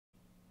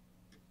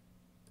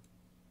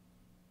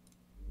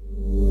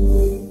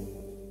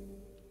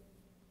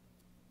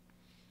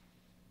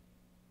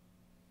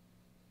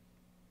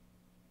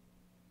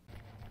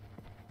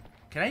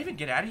Can I even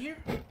get out of here?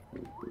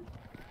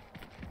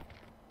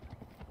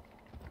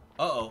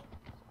 Uh-oh.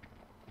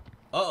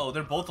 Uh-oh,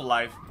 they're both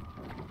alive.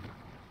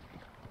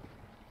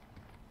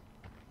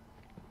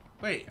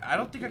 Wait, I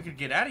don't think I could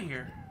get out of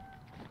here.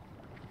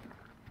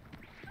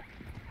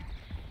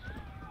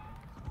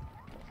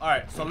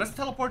 Alright, so let's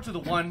teleport to the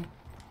one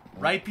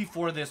right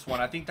before this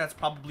one. I think that's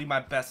probably my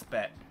best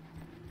bet.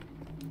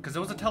 Because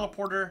there was a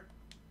teleporter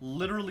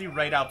literally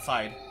right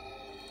outside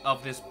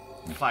of this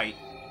fight.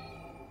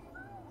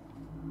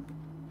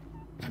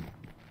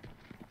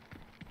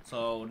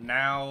 So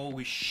now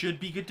we should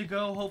be good to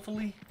go,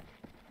 hopefully.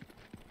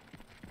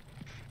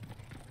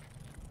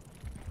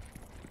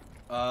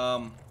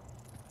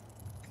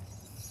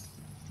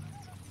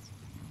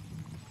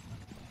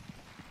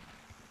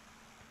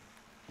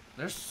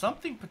 There's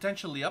something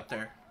potentially up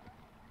there.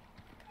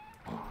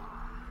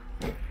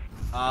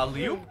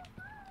 Liu?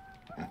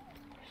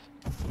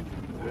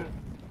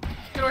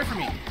 Get away from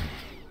me.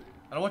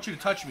 I don't want you to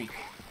touch me.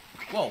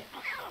 Whoa.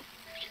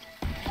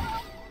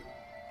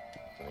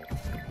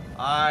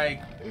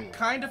 I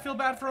kind of feel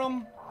bad for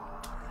him,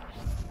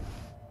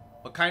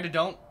 but kind of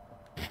don't.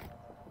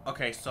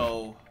 Okay,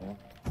 so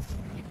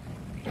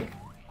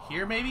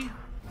here maybe?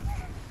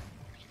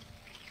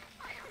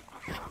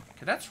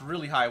 Okay, that's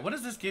really high. What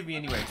does this give me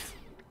anyways?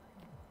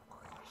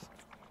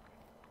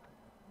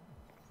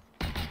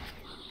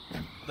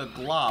 The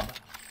glob.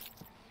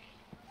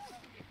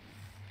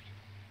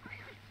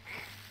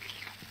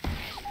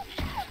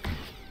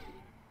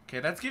 Okay,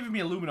 that's giving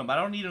me aluminum. I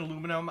don't need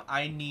aluminum.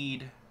 I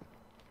need...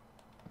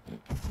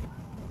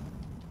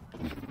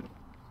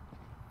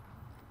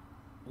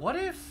 What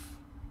if...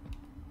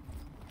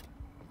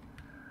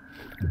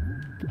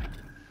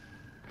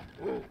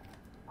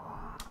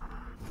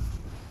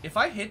 If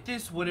I hit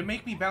this, would it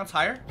make me bounce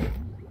higher?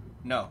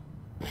 No.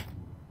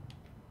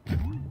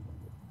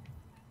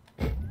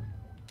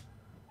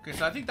 Okay,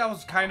 so I think that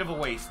was kind of a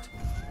waste.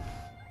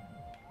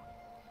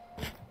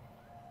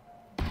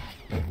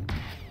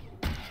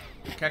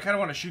 Okay, I kind of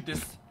want to shoot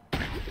this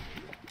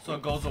so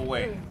it goes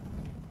away.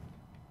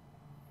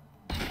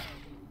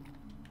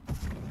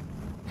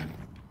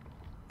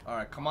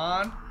 Alright, come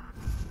on.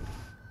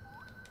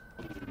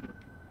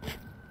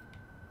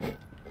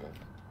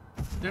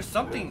 There's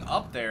something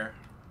up there.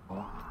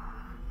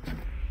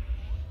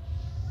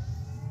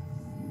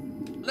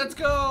 Let's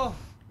go!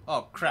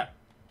 Oh, crap.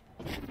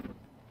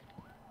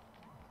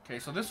 Okay,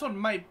 so this one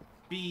might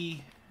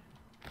be...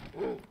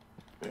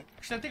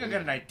 Actually, I think I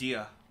got an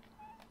idea.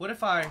 What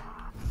if I...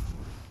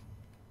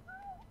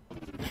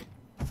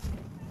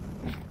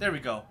 There we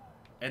go.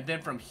 And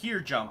then from here,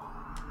 jump.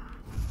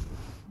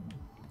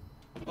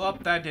 Oh,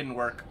 that didn't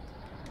work.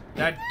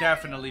 That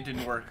definitely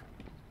didn't work.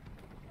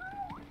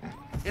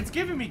 It's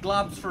giving me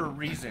globs for a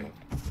reason.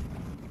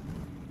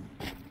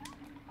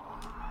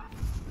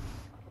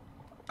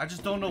 I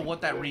just don't know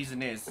what that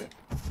reason is.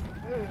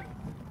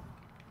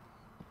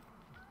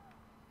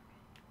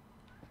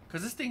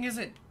 Because this thing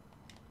isn't...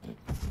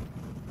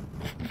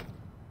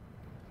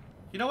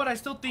 You know what? I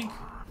still think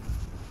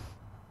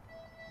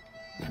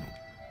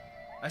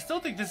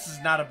this is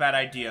not a bad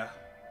idea.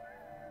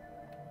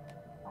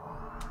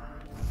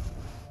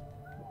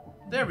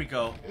 There we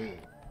go.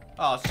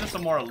 Oh, it's just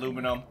some more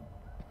aluminum.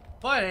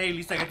 But hey, at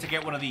least I get to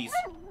get one of these.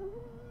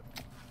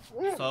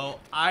 So,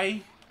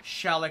 I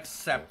shall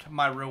accept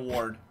my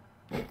reward.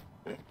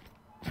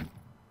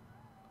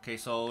 Okay,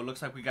 so it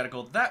looks like we gotta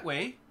go that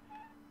way.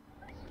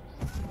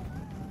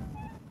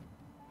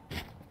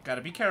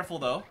 Gotta be careful,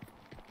 though.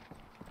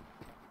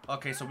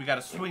 Okay, so we got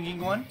a swinging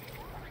one.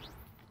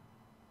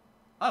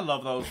 I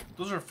love those.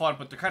 Those are fun,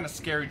 but they're kind of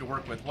scary to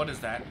work with. What is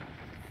that?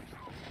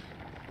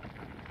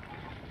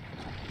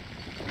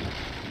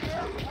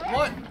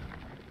 What?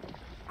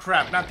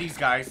 Crap, not these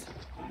guys.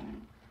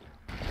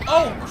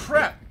 Oh,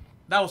 crap.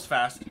 That was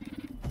fast.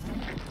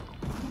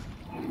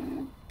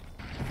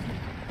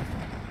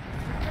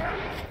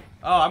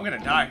 Oh, I'm gonna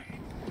die.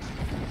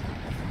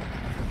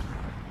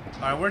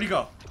 Alright, where'd he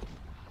go?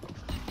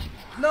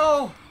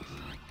 No!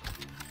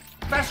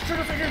 Fast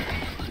trigger finger!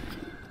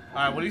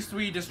 Alright, well, at least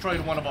we destroyed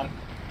one of them.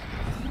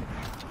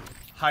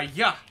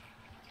 Hiya!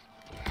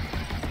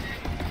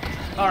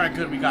 Alright,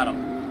 good, we got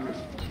him.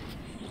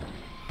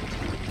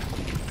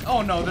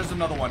 Oh no, there's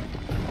another one.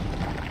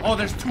 Oh,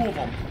 there's two of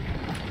them.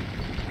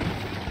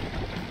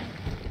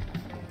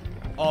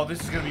 Oh,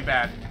 this is gonna be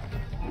bad.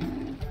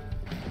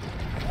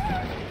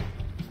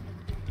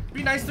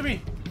 Be nice to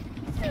me.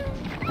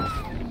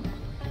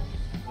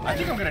 I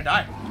think I'm gonna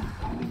die.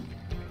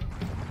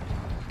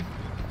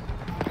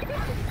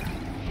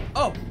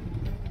 Oh!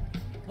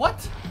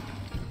 What?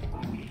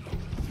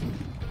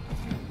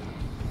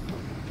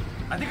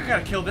 I think I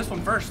gotta kill this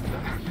one first.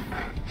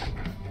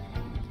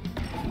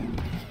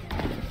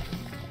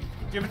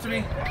 Give it to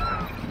me.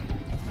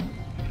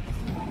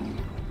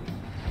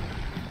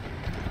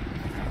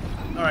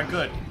 Alright,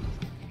 good.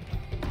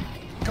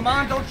 Come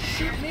on, don't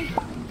shoot me.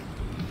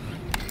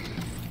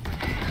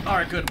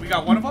 Alright, good. We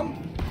got one of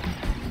them.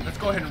 Let's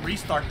go ahead and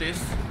restart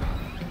this.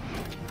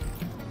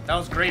 That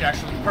was great,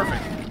 actually.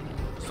 Perfect.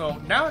 So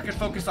now I can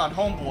focus on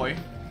homeboy.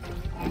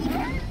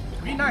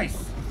 Be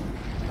nice.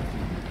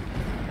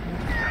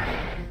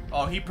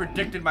 Oh, he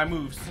predicted my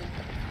moves.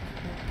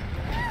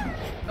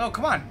 No,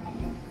 come on.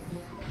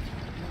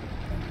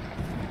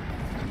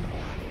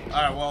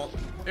 Alright, well,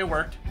 it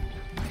worked.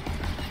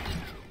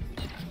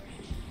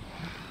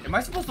 Am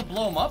I supposed to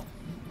blow him up?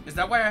 Is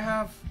that why I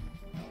have...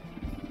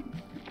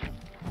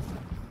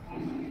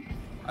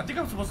 I think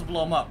I'm supposed to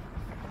blow him up.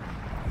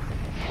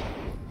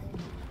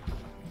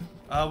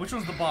 Which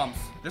one's the bombs?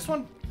 This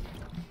one?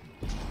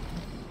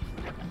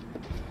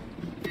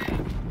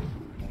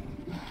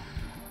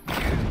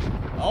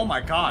 Oh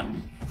my god.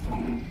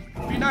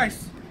 Be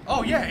nice.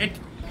 Oh yeah, it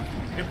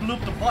blew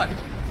up the butt.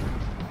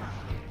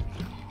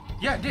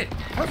 Yeah, it did.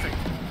 Perfect.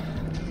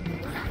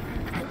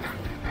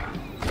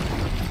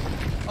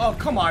 Oh,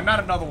 come on,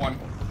 not another one.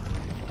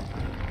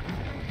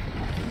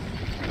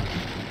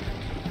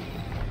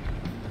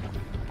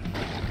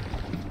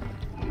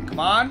 Come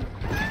on.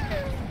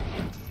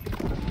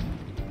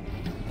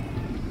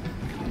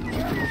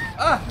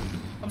 Ah,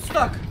 I'm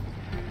stuck.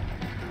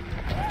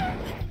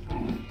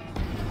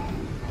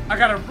 I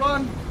gotta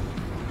run.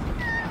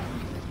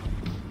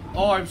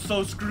 Oh, I'm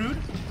so screwed.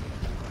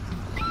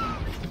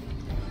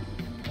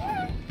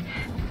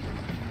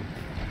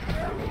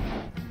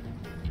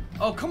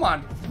 Oh, come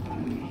on.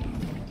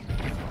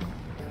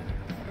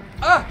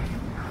 Ah!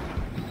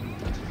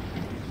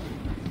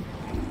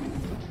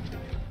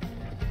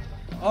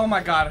 Oh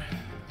my god.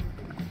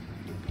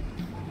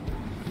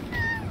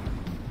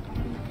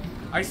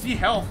 I see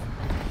health.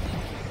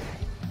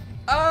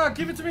 Ah,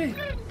 give it to me.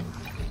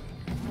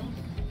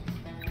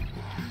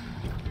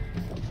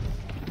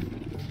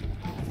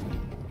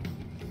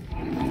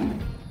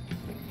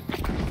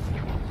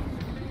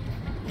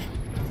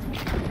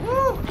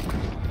 Woo!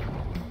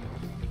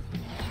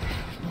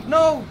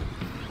 No!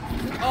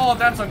 Oh,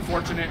 that's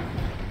unfortunate.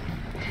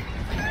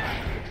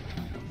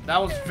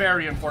 That was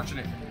very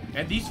unfortunate.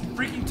 And these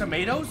freaking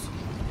tomatoes?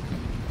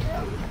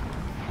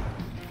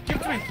 Give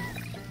it to me.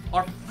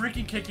 Are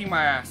freaking kicking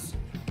my ass.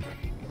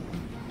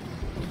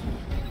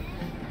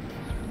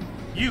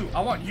 You,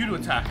 I want you to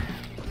attack.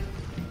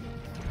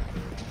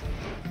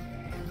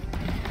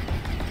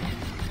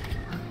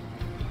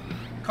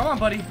 Come on,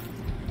 buddy.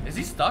 Is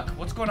he stuck?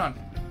 What's going on?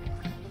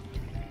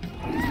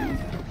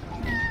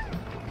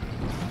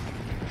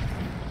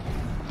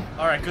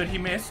 Alright, good, he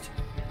missed.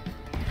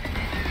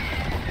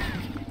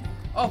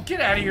 Oh,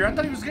 get out of here. I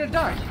thought he was gonna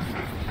die.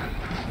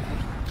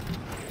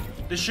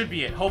 This should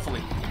be it,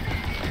 hopefully.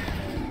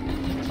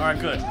 Alright,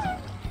 good.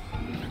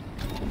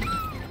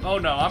 Oh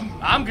no,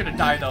 I'm gonna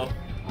die though.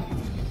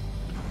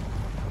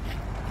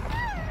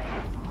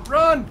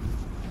 Run!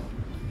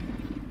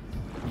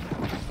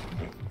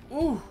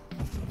 Ooh.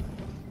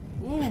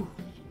 Ooh.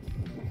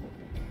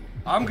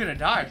 I'm gonna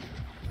die.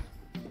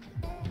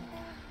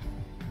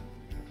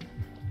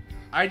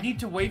 I need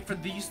to wait for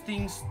these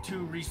things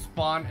to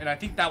respawn, and I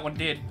think that one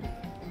did.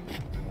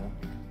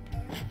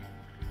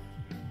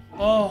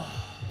 Oh.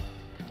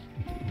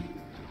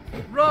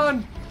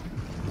 Run!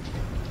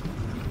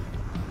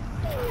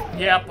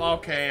 Yep,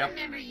 okay.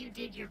 Remember, you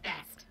did your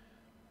best.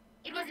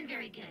 It wasn't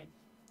very good.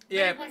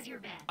 Yeah, but it was your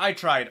best. I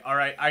tried,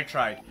 alright, I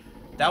tried.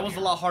 That was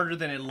a lot harder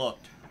than it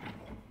looked.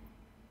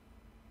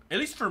 At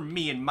least for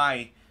me and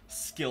my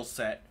skill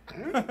set.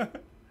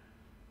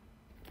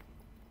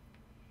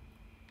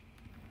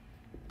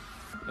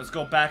 Let's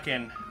go back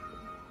and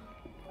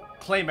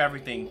claim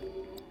everything.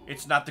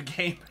 It's not the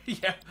game.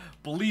 Yeah,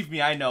 believe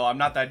me, I know, I'm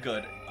not that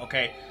good.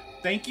 Okay,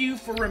 thank you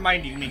for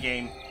reminding me,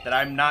 game, that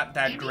I'm not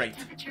that great.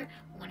 Temperature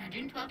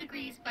 112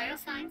 degrees, vital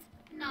signs,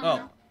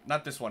 oh,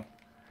 not this one.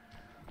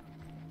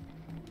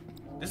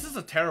 This is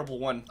a terrible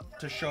one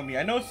to show me.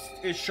 I know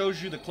it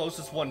shows you the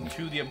closest one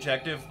to the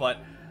objective, but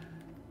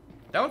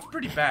that one's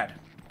pretty bad,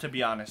 to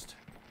be honest.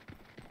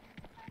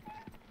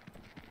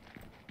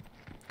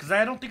 Because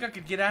I don't think I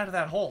could get out of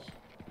that hole.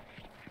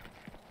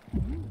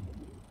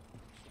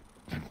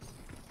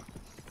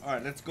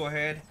 Alright, let's go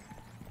ahead.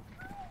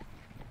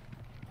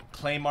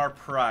 Claim our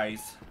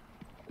prize.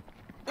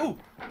 Ooh!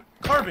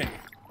 Carbon!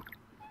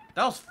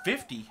 That was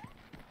 50.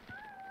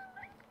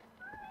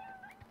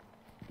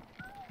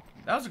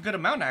 That was a good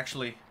amount,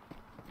 actually.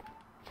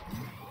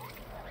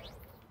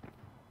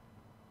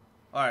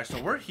 Alright,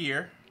 so we're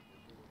here.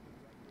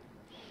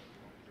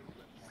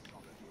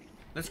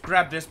 Let's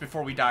grab this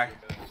before we die.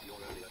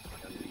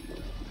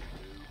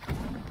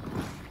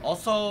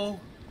 Also...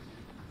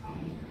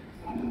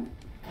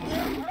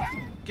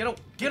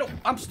 Get up!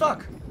 I'm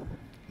stuck!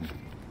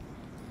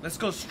 Let's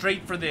go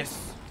straight for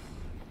this.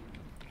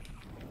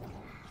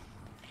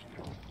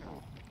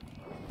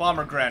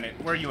 Bomber granite,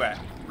 where are you at?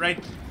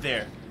 Right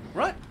there.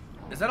 What?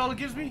 Is that all it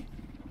gives me?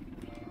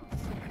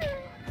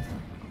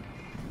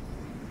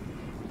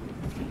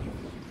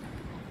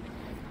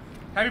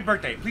 Happy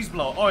birthday. Please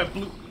blow. Oh, it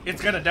blew.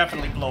 It's gonna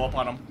definitely blow up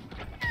on him.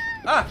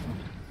 Ah!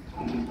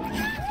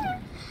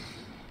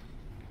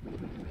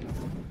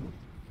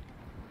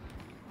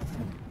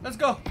 Let's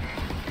go.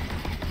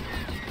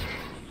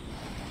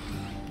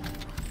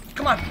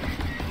 Come on.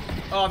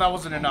 Oh, that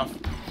wasn't enough.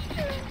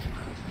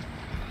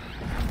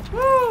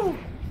 Woo!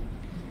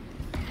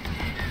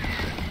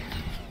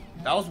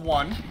 That was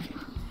one.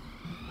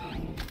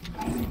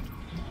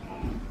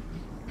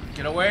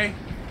 Get away.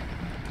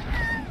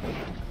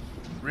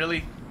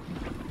 Really?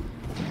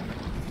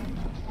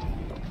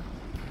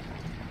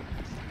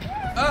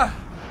 Ah!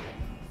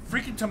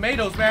 Freaking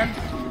tomatoes, man.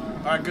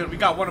 Alright, good. We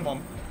got one of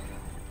them.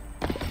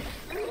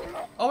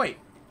 Oh, wait.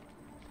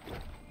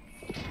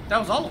 That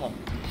was all of them.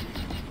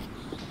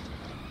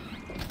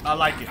 I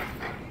like it.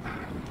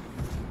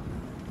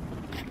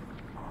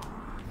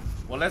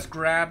 Well, let's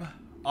grab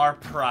our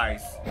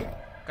prize.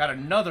 Got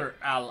another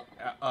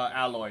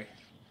alloy.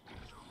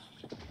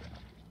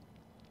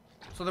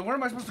 So then where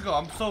am I supposed to go?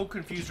 I'm so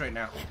confused right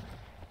now.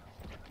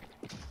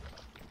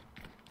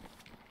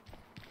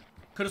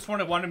 Could have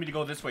sworn it wanted me to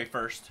go this way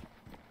first.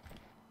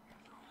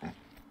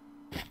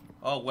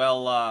 Oh,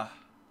 well,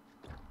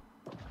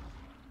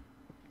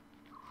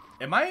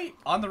 am I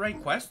on the right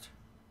quest?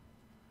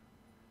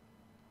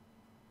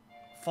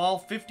 Fall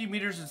 50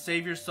 meters and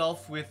save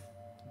yourself with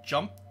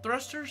jump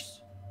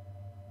thrusters?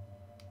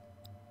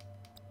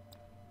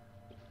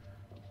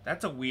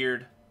 That's a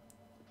weird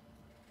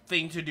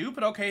thing to do,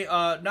 but okay,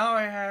 now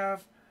I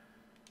have...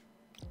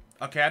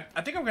 Okay,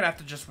 I think I'm gonna have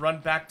to just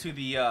run back to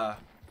the,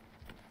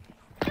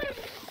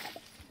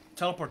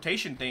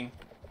 teleportation thing.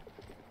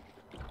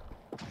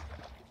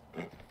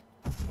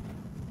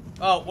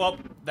 Oh, well,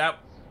 that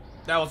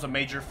was a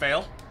major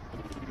fail.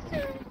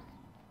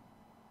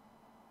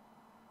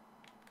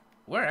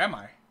 Where am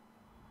I?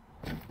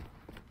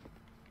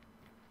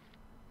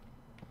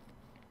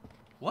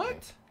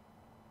 What?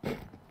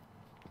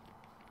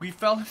 We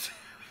fell into...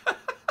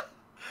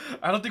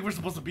 I don't think we're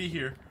supposed to be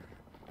here.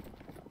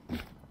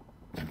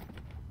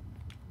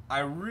 I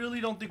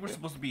really don't think we're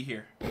supposed to be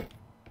here.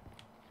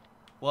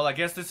 Well, I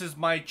guess this is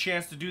my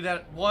chance to do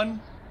that one.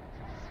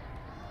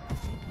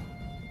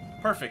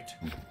 Perfect.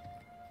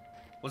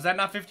 Was that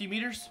not 50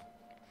 meters?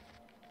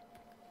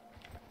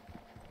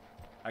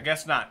 I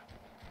guess not.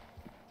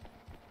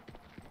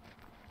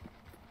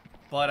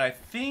 But I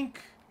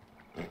think...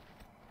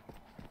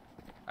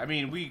 I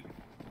mean, we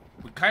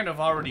kind of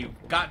already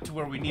got to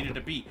where we needed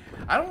to be.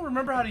 I don't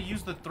remember how to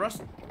use the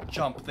thrust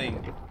jump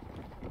thing.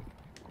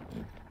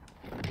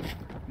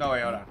 No,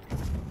 wait, hold on.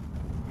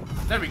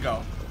 There we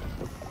go.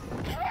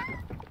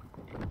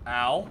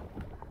 Ow.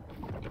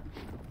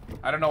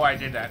 I don't know why I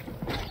did that.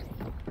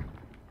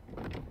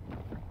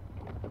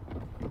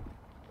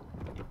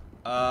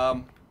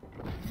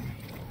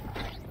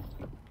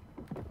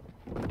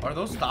 Are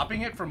those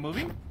stopping it from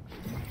moving?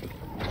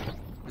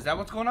 Is that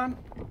what's going on?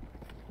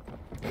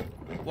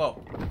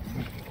 Whoa.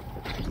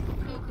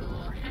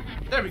 Cool.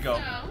 There we go.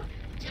 So,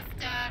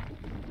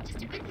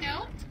 just a quick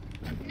note.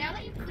 Now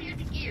that you've cleared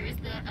the gears,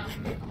 the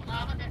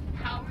lava that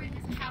powered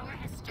this tower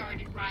has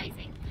started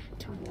rising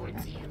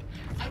towards you.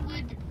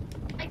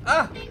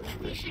 I think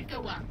we should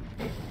go up.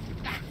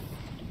 Fast.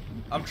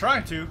 I'm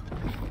trying to.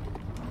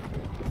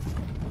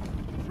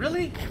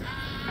 Really?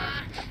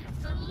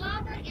 The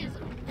lava is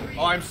really...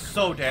 Oh, I'm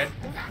so dead.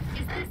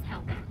 Is this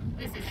helping?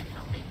 This isn't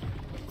helping.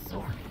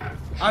 Sorry.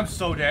 I'm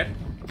so dead.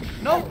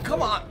 No,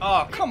 come on.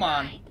 Oh, come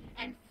on.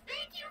 And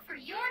thank you for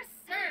your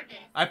service.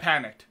 I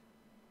panicked.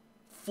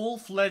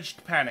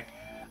 Full-fledged panic.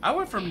 I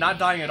went from not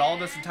dying at all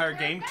this entire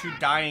game to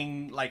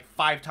dying like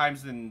 5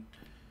 times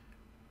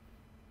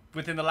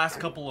within the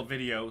last couple of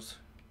videos.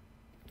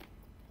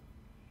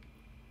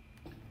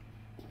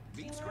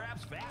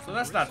 So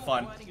that's not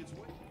fun.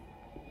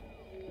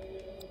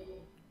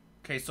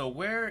 Okay, so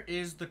where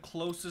is the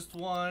closest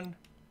one?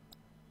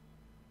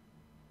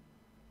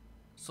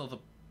 So the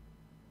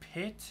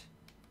pit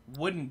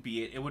wouldn't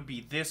be it. It would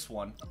be this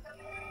one.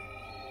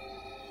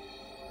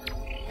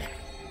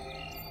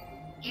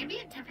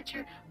 Ambient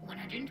temperature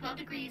 112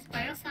 degrees.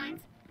 Vital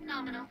signs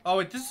nominal. Oh,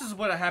 wait, this is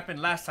what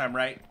happened last time,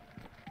 right?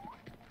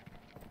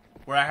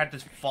 Where I had to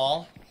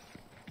fall.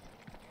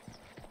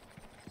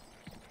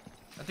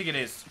 I think it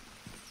is.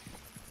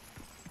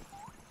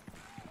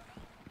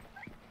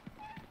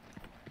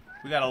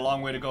 We got a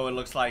long way to go, it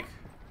looks like.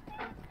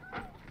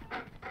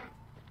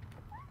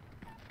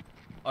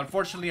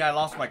 Unfortunately, I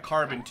lost my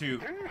carbon, too.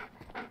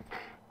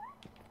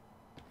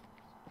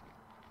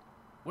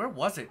 Where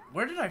was it?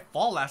 Where did I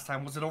fall last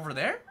time? Was it over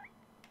there?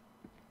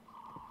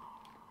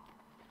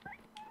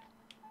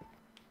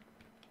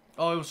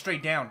 Oh, it was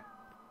straight down.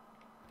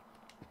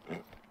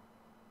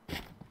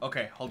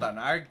 Okay, hold on.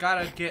 I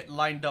gotta get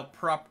lined up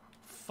prop.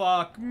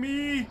 Fuck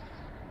me.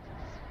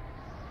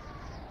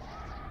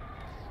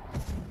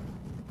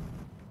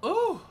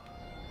 Ooh.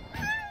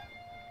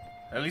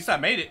 At least I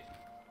made it.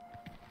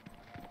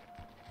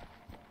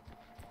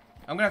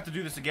 I'm gonna have to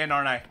do this again,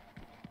 aren't I?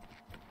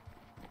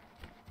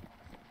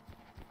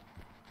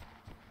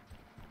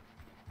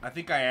 I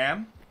think I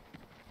am.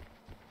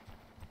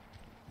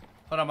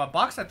 Hold on, my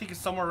box I think is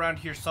somewhere around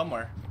here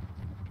somewhere.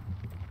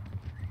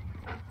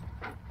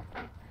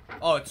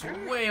 Oh, it's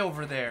way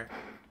over there.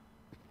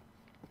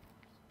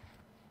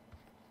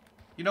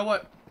 You know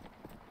what?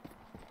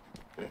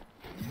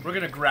 We're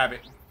gonna grab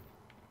it.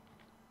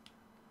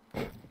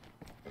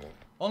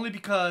 Only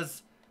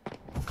because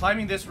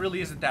Climbing this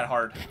really isn't that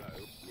hard.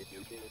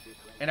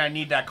 And I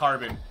need that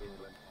carbon.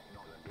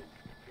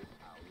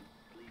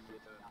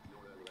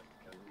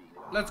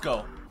 Let's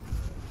go.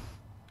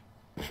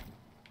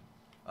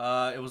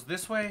 It was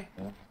this way.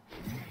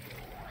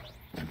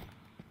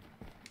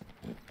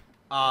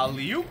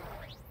 Liu.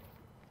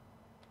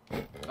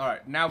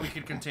 Alright, now we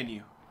can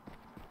continue.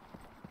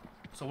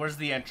 So where's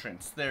the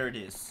entrance? There it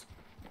is.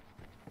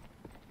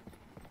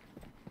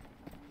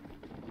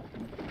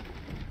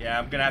 Yeah,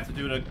 I'm gonna have to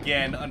do it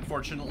again,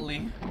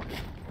 unfortunately.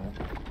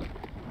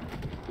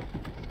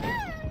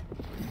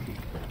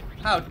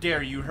 How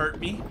dare you hurt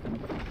me?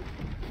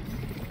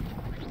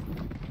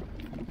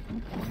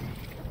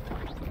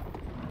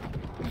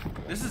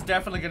 This is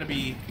definitely gonna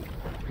be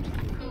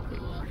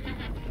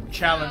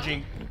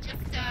challenging.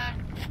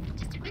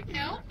 Just a quick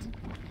note.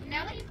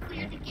 Now that you've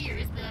cleared the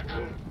gears,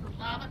 the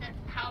lava that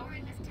power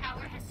in this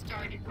tower has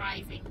started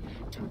rising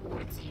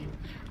towards you.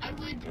 I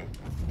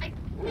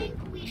think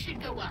we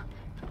should go up.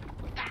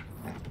 Fast.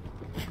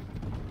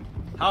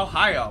 How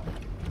high up?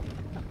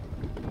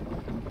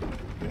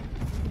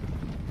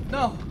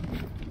 No.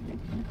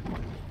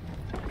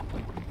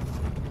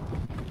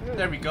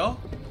 There we go.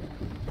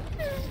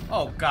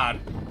 Oh, God.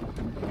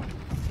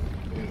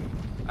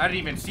 I didn't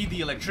even see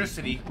the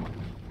electricity.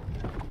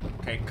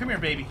 Okay, come here,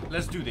 baby.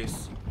 Let's do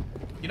this.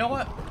 You know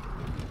what?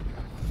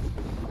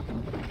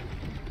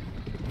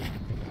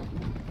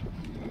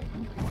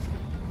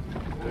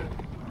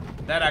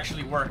 That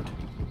actually worked.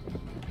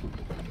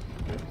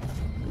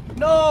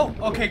 No!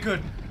 Okay,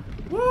 good.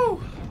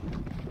 Woo!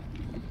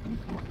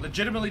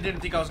 Legitimately didn't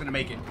think I was gonna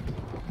make it.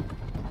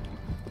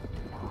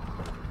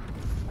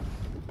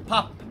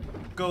 Pop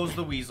goes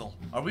the weasel.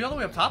 Are we all the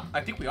way up top?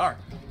 I think we are.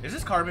 Is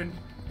this carbon?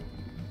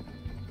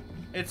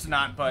 It's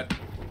not, but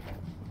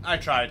I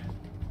tried.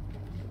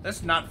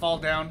 Let's not fall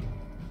down.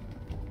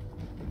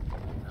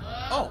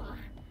 Oh.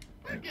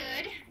 We're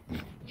good.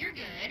 You're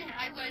good.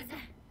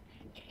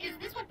 Is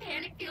this what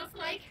panic feels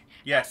like?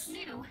 Yes. That's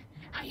new.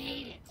 I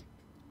hate it.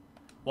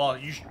 Well,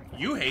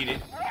 you hate it.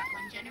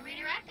 One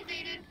generator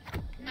activated.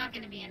 Not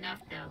gonna be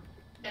enough, though.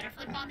 Better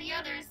flip on the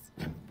others.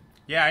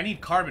 Yeah, I need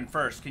carbon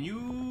first. Can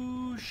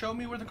you show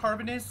me where the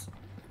carbon is?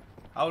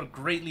 I would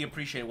greatly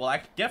appreciate it. Well,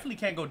 I definitely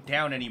can't go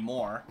down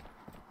anymore.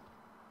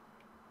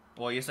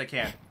 Well, yes, I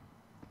can.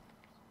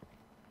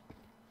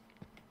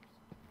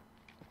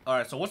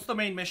 Alright, so what's the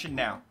main mission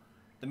now?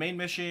 The main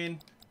mission...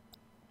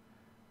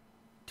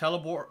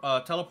 teleport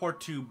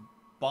to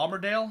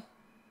Bomberdale.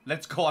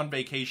 Let's go on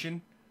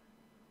vacation.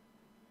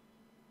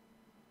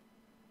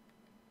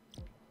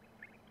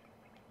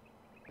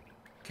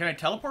 Can I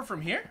teleport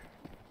from here?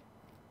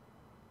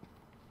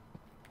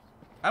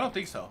 I don't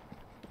think so.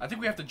 I think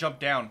we have to jump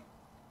down.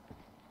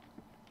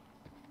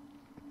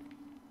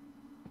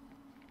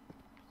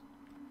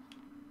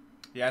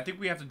 Yeah, I think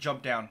we have to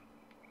jump down.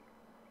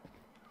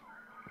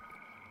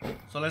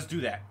 So let's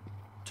do that.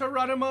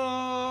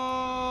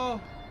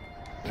 Geronimo!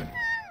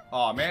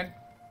 Aw, man.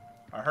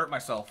 I hurt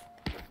myself.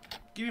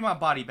 Give me my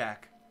body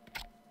back.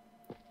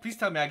 Please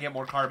tell me I get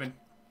more carbon.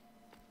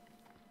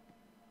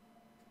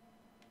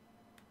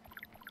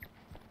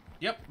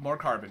 Yep, more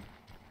carbon.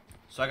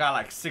 So I got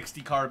like 60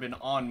 carbon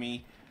on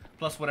me,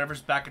 plus whatever's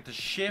back at the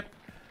ship.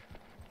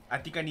 I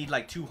think I need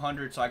like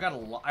 200, so I got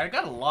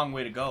a long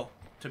way to go,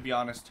 to be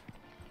honest.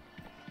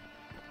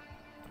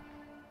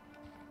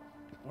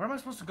 Where am I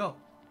supposed to go?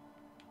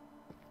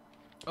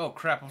 Oh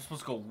crap, I'm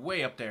supposed to go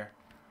way up there.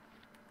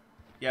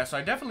 Yeah, so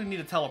I definitely need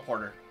a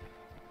teleporter.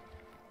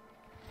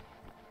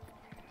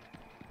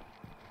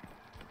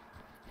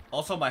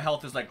 Also, my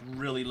health is like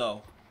really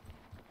low.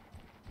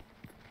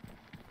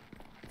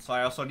 So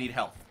I also need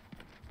health.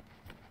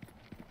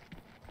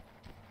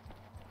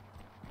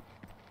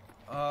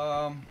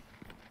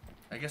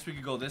 I guess we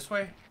could go this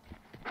way.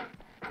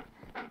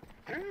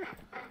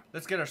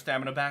 Let's get our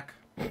stamina back.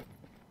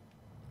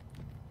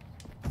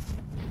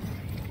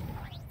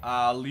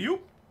 Liu?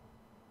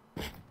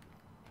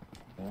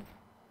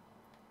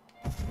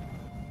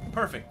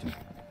 Perfect.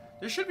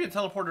 There should be a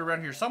teleporter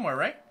around here somewhere,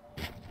 right?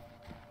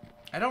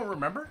 I don't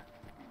remember,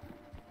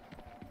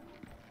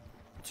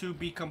 to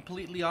be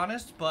completely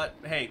honest, but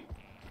hey,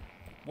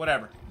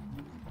 whatever.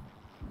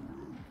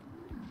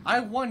 I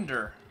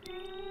wonder.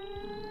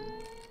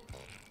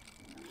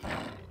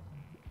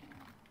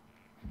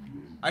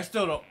 I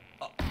still don't.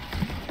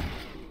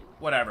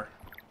 Whatever.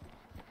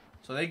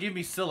 So they give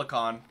me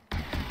silicon.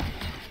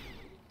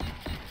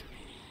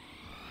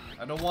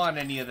 I don't want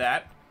any of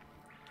that.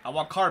 I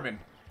want carbon.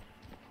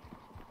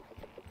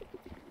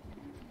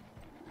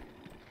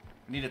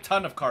 I need a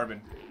ton of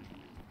carbon.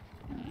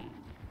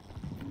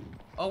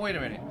 Oh, wait a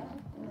minute.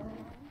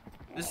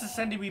 This is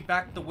sending me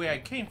back the way I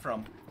came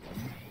from.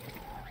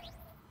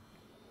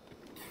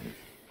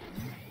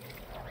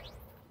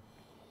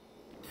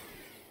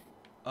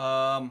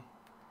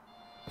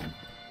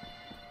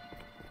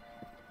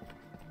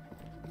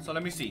 So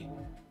let me see.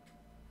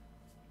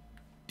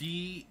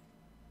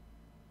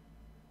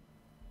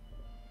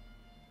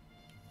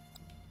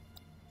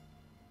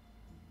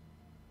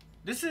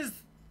 This is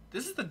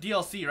the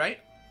DLC, right?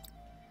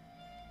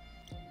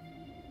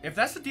 If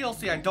that's the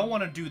DLC, I don't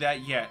want to do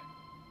that yet.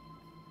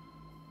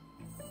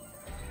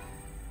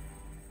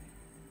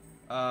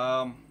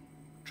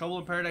 Trouble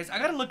in Paradise. I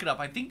gotta look it up.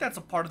 I think that's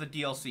a part of the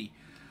DLC.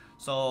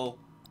 So,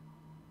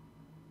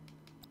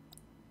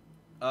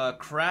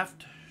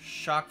 craft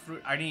shock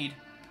fruit. I need.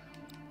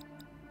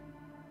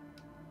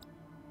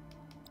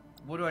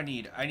 What do I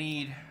need? I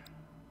need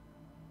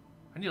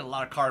a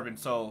lot of carbon.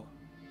 So,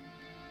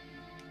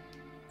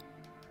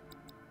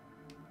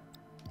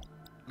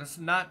 let's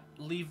not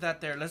leave that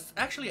there. Let's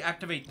actually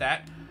activate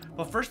that.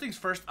 But first things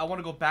first, I want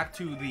to go back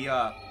to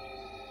the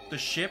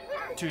ship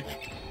to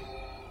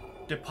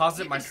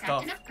deposit my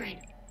stuff. An upgrade,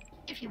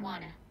 if you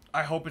wanna.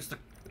 I hope it's the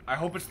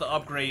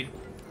upgrade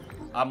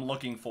I'm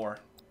looking for.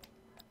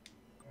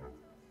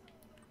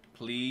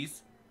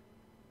 Please.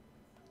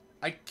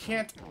 I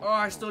can't. Oh,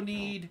 I still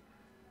need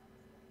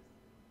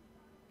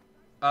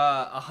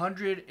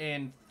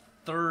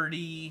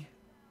 130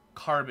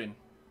 carbon.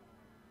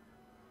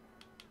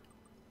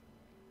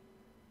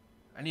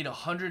 I need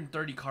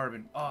 130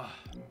 carbon. Oh.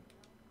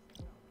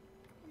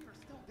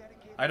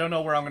 I don't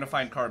know where I'm gonna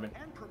find carbon.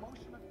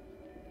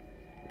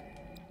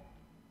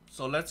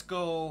 So let's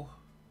go.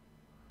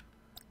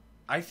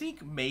 I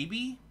think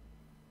maybe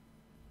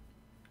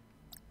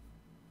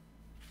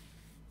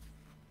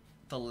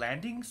the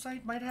landing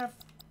site might have.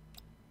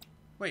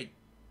 Wait.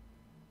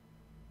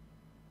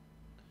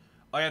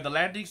 Oh yeah, the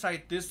landing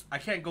site. This I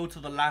can't go to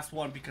the last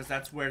one because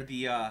that's where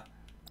the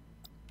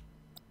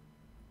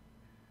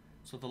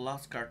so the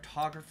lost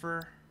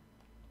cartographer.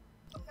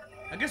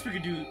 I guess we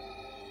could do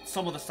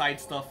some of the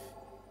side stuff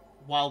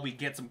while we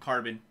get some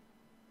carbon.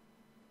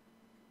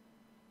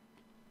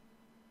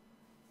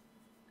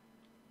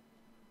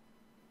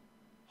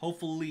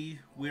 Hopefully,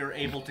 we're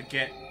able to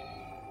get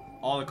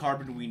all the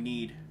carbon we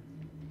need.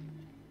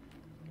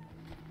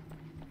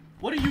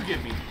 What do you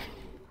give me?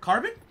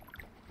 Carbon?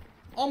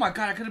 Oh my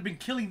god, I could have been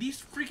killing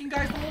these freaking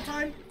guys the whole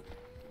time.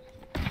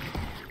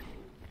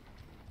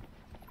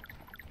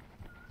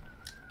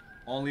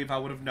 Only if I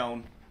would have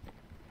known.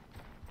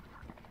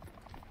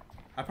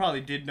 I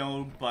probably did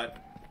know, but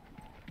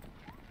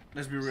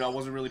let's be real, I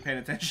wasn't really paying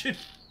attention.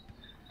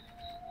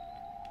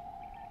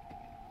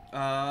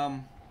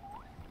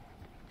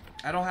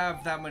 I don't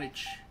have that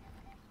much.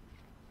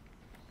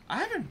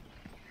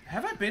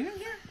 Have I been in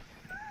here?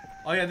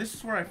 Oh yeah, this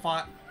is where I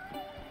fought.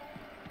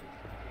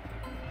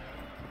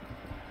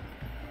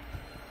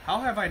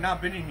 How have I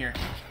not been in here?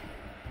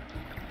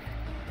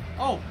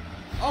 Oh,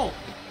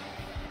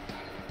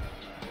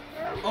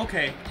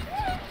 okay.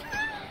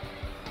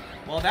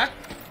 Well, that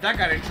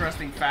got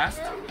interesting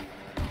fast.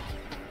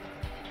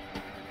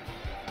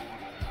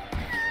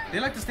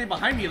 They like to stay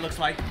behind me, it looks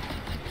like.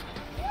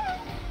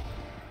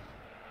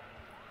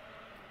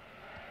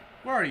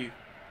 Where are you?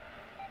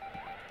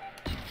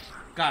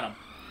 Got him.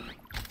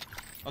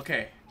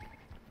 Okay.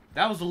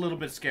 That was a little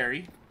bit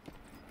scary.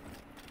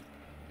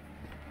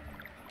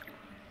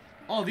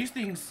 Oh, these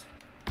things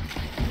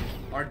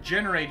are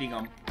generating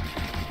them.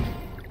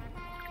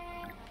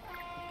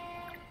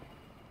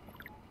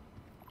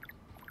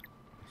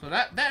 So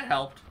that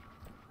helped.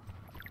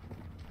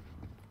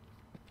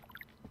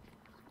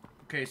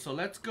 Okay, so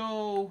let's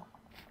go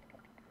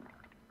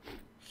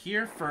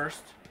here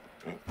first.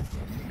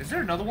 Is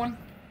there another one?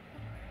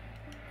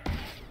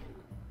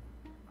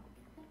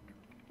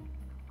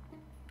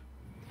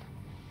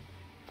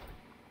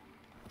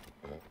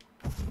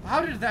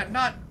 How did that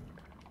not...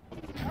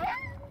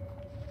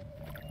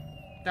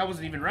 That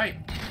wasn't even right.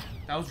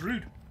 That was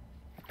rude.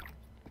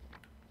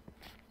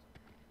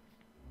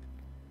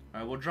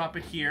 Alright, we'll drop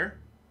it here.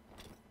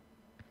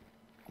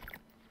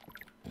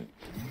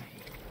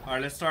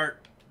 Alright, let's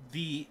start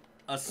the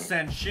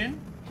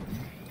ascension.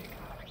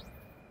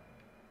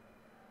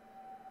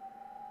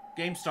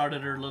 Game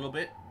started her a little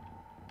bit.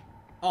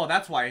 Oh,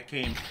 that's why it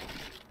came.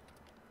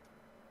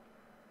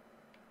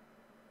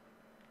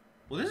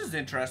 Well, this is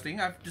interesting.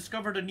 I've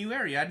discovered a new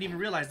area. I didn't even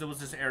realize there was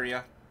this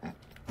area.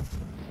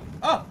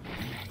 Oh!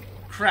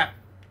 Crap.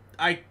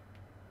 I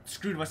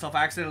screwed myself.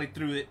 I accidentally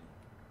threw it.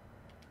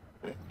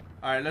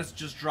 Alright, let's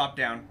just drop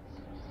down.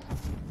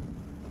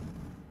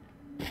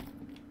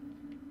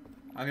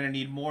 I'm gonna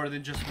need more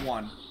than just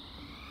one.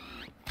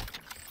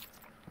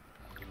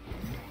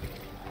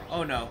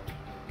 Oh no.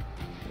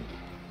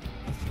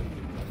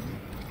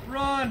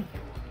 Run!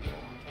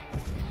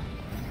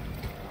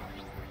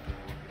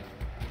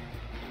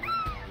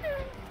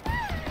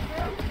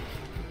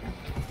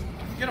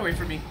 Get away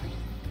from me.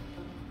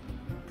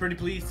 Pretty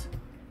please.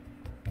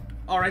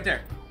 Oh, right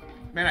there.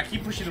 Man, I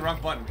keep pushing the wrong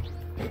button.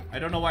 I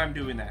don't know why I'm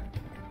doing that.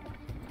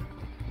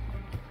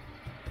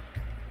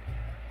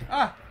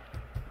 Ah!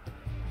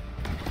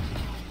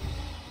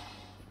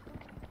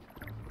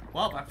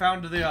 Well, I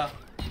found the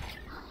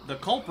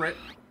culprit.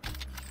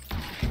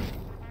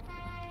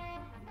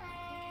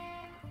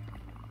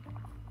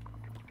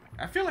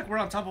 I feel like we're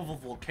on top of a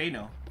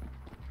volcano.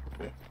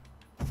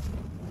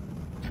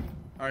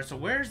 Alright, so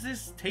where's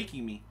this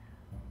taking me?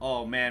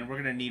 Oh man, we're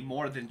gonna need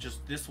more than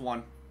just this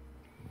one.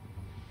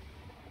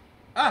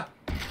 Ah!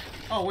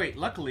 Oh wait,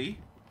 luckily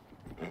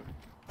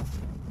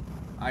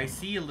I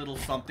see a little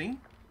something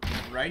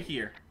right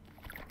here.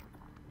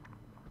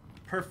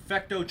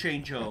 Perfecto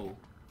changeo.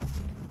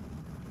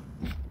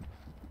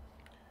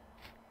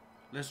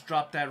 Let's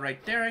drop that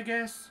right there, I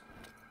guess.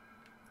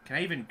 Can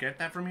I even get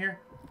that from here?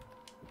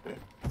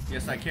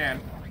 Yes, I can.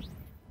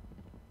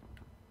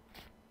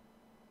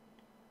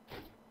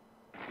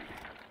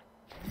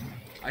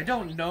 I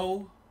don't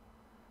know.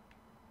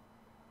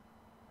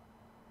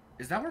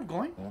 Is that where I'm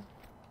going?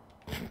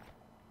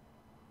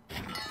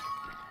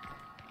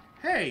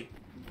 Hey!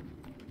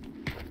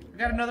 I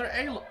got another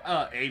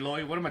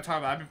Aloy. What am I talking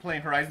about? I've been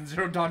playing Horizon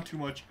Zero Dawn too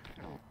much.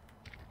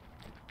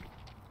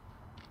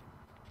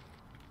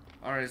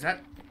 Alright, is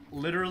that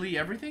literally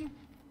everything?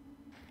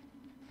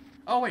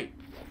 Oh, wait.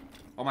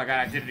 Oh my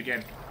god, I did it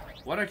again.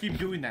 Why do I keep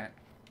doing that?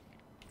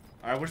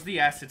 Alright, where's the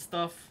acid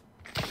stuff?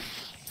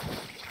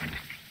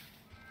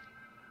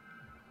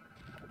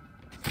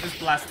 Just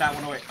blast that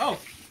one away. Oh,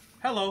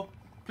 hello.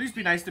 Please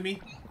be nice to me.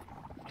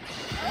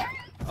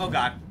 Oh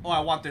god. Oh,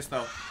 I want this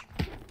though.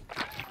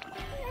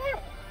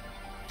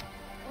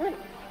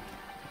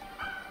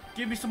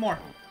 Give me some more.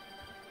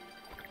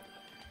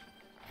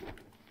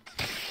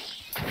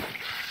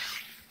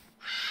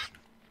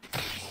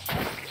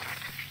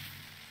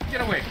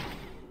 Get away.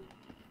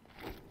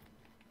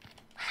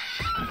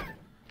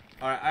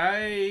 Alright,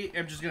 I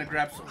am just gonna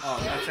grab some. Oh,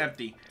 that's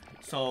empty.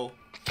 So,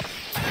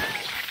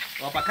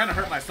 well, I kind of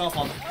hurt myself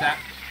on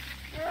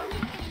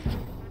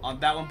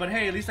that one, but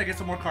hey, at least I get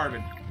some more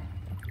carbon.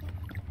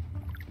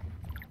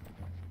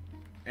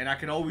 And I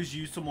can always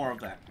use some more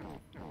of that.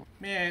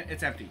 Man,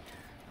 it's empty.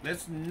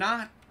 Let's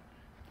not...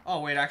 Oh,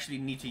 wait, I actually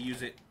need to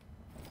use it.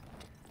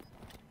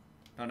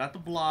 No, not the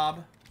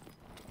blob.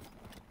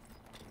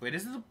 Wait,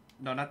 is it the...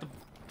 No, not the...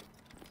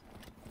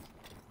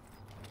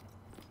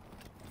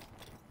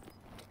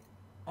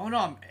 Oh, no,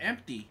 I'm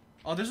empty.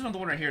 Oh, there's another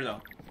one right here,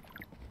 though.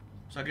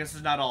 So I guess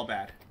it's not all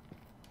bad.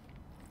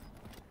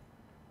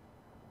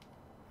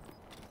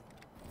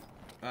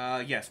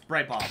 Yes,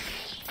 bright bomb.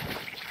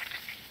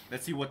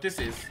 Let's see what this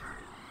is.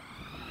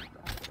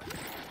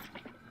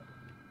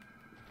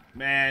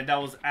 Man, that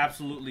was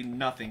absolutely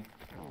nothing.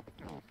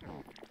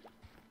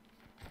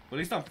 But at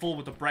least I'm full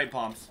with the bright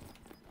bombs.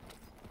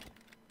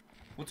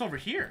 What's over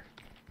here?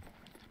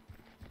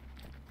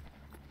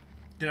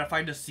 Did I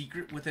find a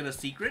secret within a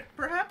secret,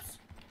 perhaps?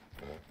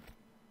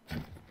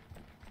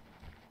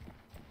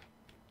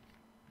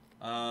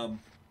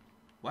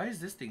 Why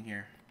is this thing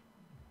here?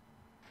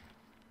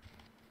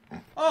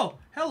 Oh,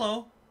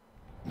 hello.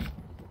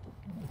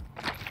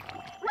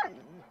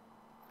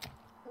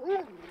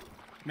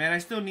 Man, I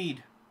still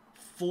need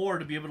 4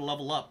 to be able to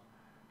level up.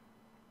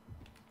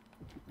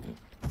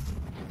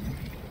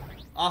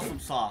 Awesome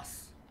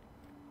sauce.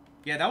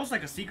 Yeah, that was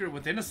like a secret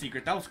within a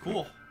secret. That was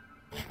cool.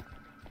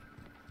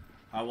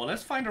 Alright, well,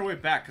 let's find our way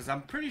back, because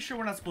I'm pretty sure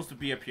we're not supposed to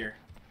be up here.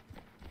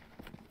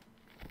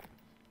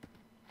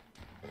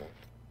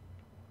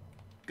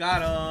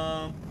 Got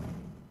him.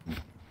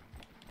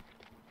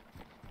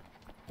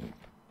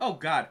 Oh,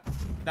 God.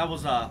 That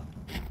was,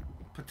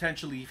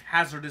 potentially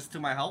hazardous to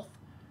my health.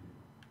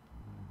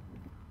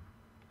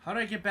 How do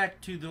I get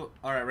back to the...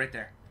 Alright, right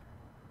there.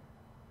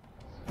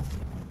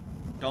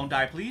 Don't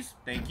die, please.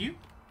 Thank you.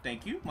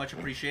 Thank you. Much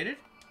appreciated.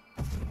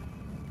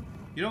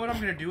 You know what I'm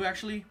gonna do,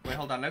 actually? Wait,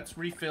 hold on. Let's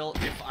refill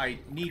if I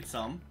need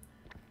some.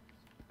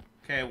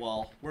 Okay,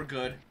 well, we're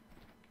good.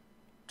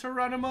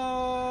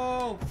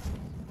 Geronimo!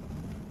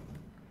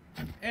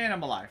 And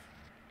I'm alive.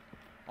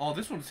 Oh,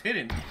 this one's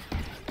hidden.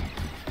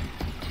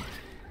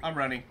 I'm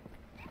running.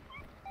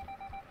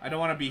 I don't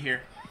want to be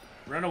here.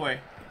 Run away.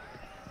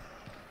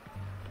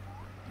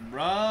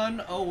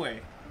 Run away.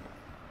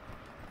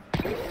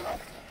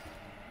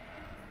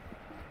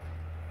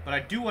 But I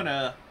do want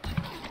to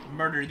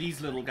murder these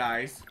little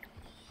guys.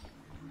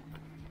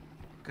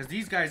 Because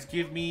these guys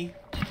give me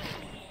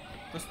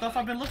the stuff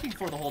I've been looking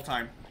for the whole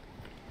time.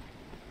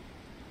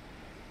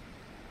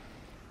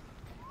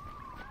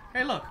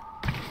 Hey, look.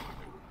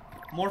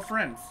 More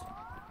friends.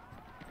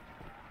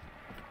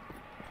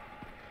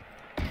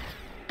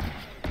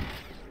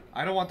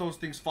 I don't want those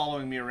things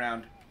following me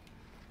around.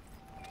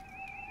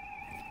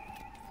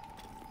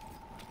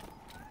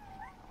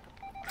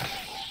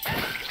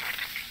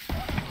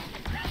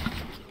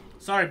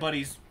 Sorry,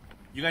 buddies.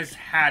 You guys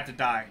had to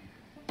die.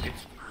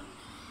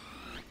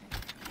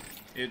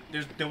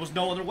 There was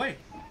no other way.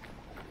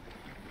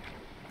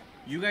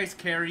 You guys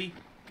carry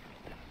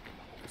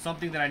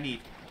something that I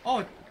need.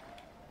 Oh,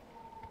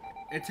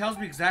 it tells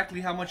me exactly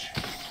how much.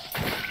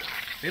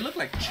 They look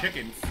like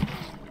chickens.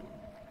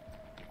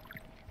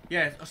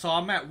 Yeah, so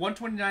I'm at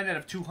 129 out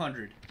of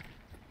 200.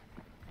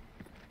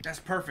 That's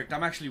perfect.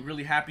 I'm actually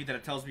really happy that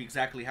it tells me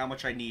exactly how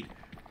much I need.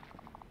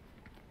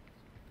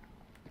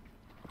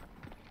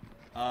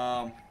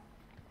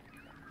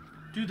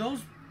 Do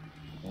those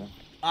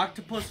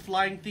octopus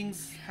flying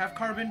things have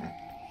carbon?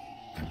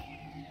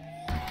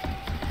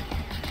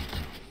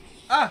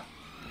 Ah!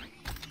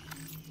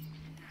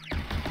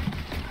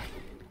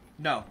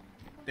 No.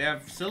 They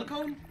have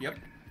silicone? Yep.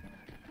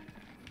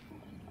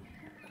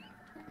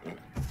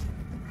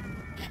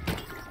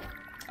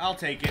 I'll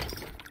take it.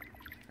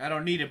 I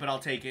don't need it, but I'll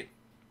take it.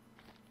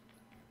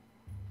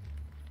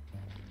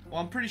 Well,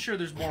 I'm pretty sure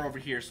there's more over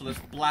here, so let's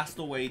blast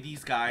away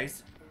these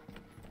guys.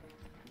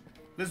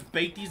 Let's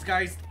bait these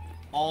guys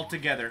all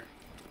together.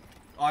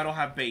 Oh, I don't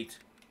have bait.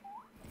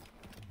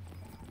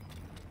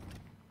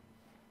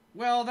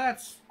 Well,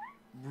 that's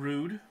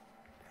rude.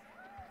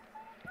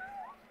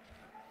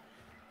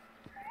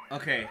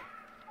 Okay.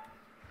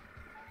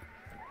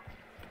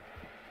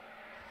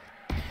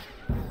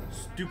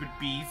 Stupid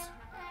bees.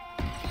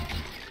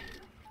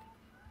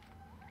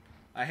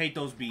 I hate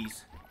those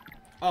bees.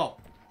 Oh.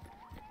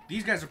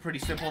 These guys are pretty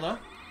simple, though.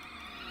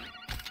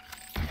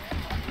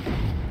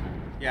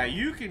 Yeah,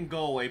 you can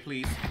go away,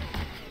 please.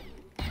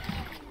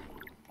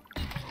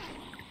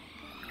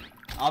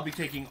 I'll be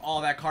taking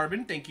all that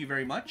carbon. Thank you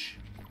very much.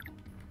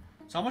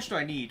 So how much do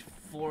I need?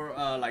 For,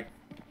 like,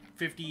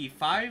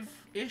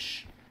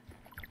 55-ish?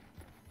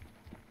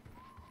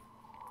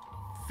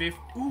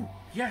 Ooh,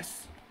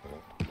 yes!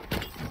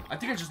 I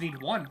think I just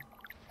need one.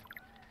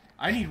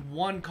 I need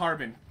one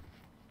carbon.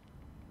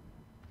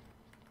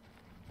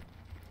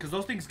 Because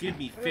those things give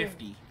me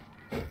 50.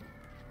 Hey,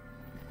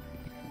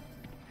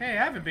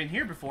 I haven't been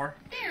here before.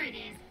 There it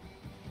is.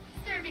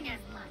 Serving as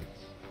lunch.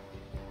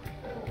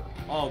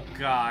 Oh,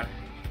 God.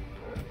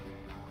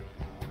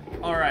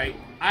 Alright,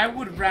 I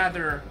would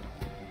rather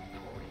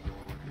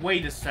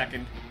wait a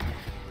second.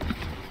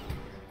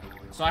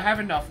 So I have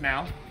enough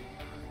now.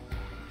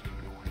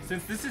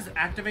 Since this is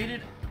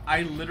activated,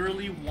 I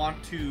literally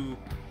want to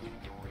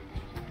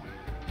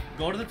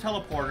go to the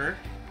teleporter.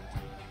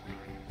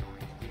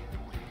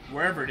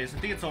 Wherever it is. I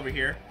think it's over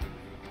here.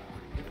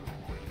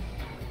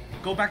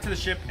 Go back to the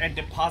ship and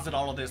deposit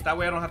all of this. That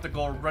way I don't have to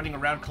go running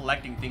around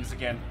collecting things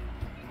again.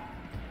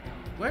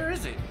 Where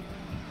is it?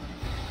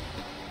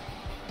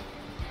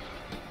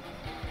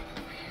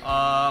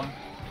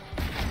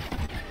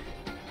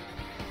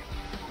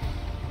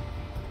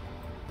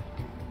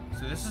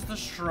 So this is the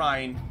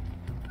shrine.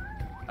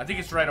 I think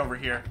it's right over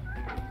here.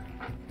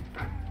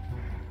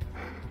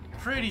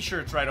 Pretty sure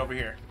it's right over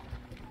here.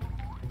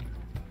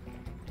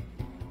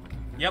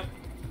 Yep.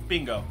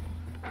 Bingo.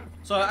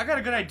 So I got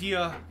a good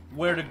idea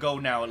where to go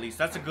now, at least.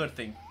 That's a good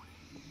thing.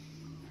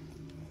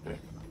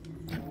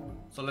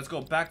 So let's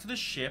go back to the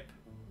ship.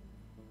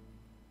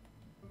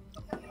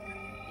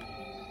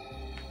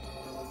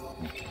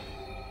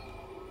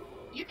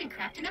 You can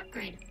craft an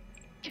upgrade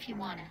if you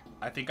wanna.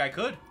 I think I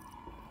could.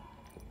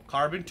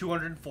 Carbon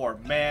 204.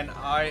 Man,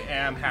 I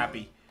am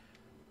happy.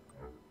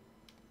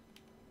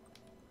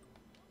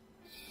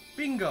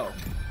 Bingo.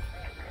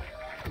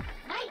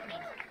 Lightning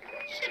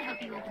should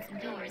help you open some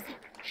doors.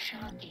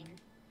 Shocking.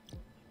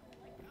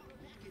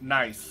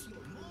 Nice.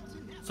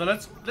 So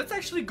let's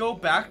actually go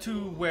back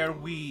to where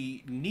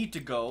we need to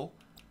go.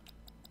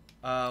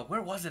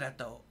 Where was it at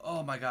though?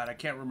 Oh my god, I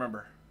can't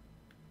remember.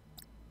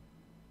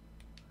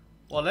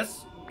 Well,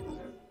 let's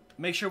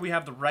make sure we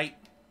have the right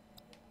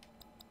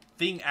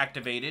thing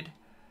activated.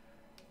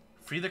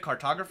 Free the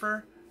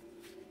cartographer.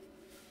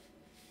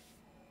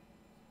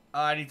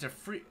 I need to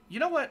free... You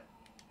know what?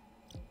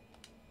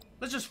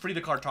 Let's just free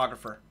the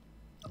cartographer.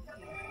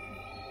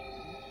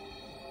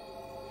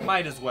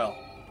 Might as well.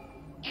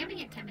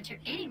 Ambient temperature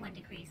 81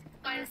 degrees.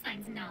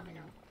 Biosigns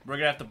nominal. We're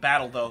gonna have to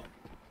battle though.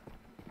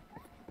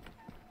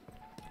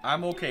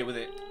 I'm okay with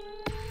it.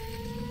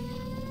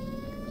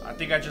 I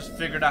think I just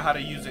figured out how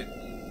to use it.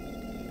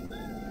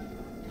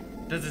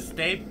 Does it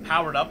stay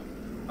powered up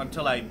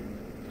until I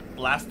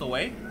blast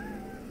away?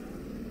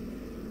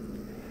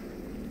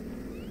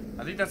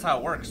 I think that's how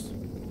it works.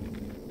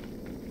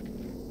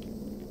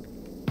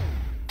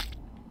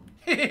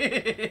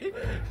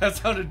 That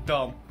sounded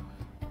dumb.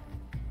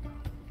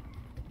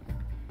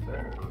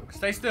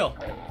 Stay still.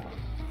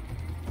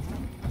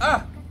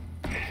 Ah!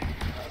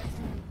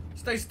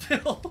 Stay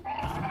still.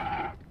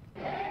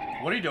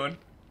 What are you doing?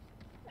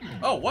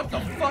 Oh, what the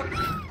fuck?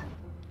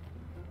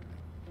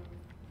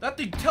 That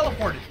thing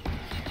teleported.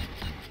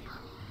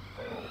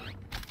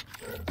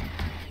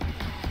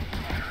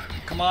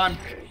 Come on.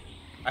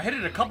 I hit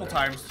it a couple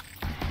times.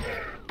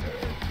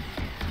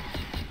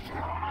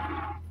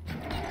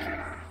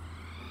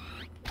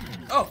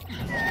 Oh.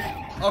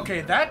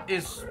 Okay, that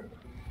is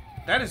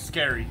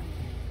scary.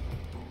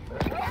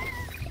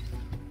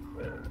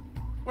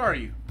 Where are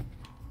you?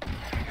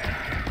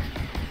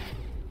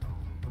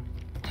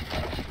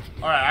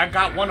 Alright, I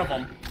got one of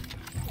them.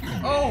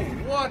 Oh,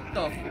 what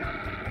the...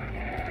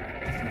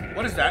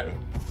 What is that?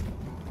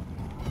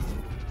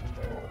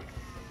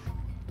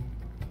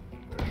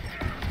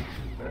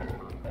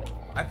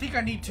 I think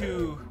I need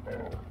to...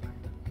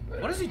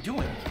 What is he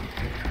doing?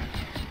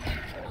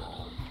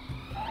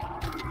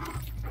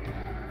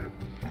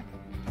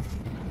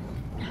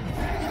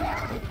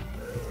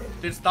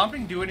 Did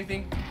stomping do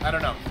anything? I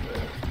don't know.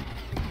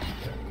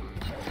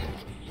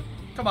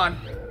 Come on.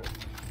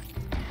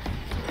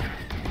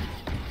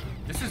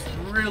 This is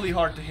really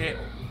hard to hit.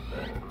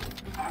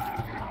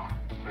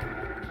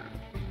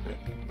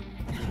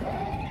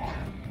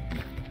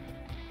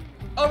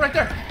 Oh, right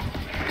there.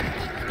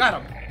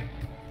 Got him.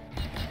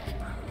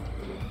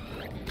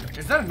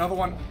 Is that another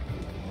one?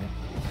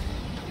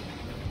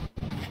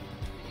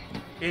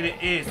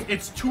 It is.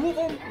 It's two of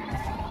them?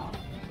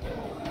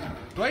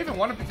 Do I even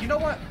want to... You know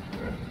what?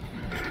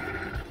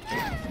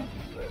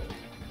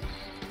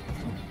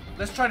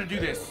 Let's try to do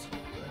this.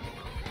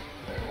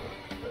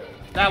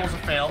 That was a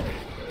fail.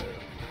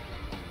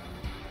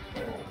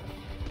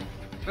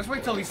 Let's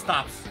wait till he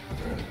stops.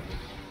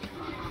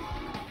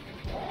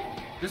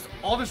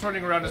 All this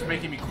running around is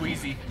making me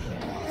queasy.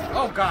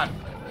 Oh, God.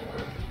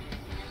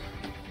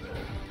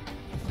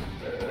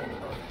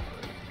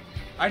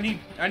 I need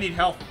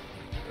help.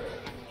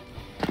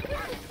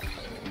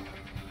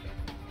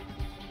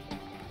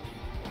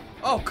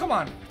 Oh, come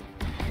on.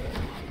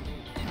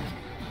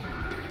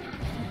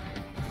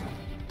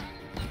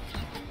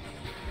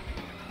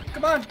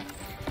 Come on.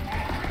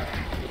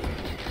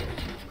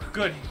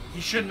 Good.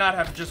 He should not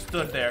have just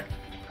stood there.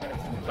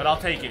 But I'll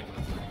take it.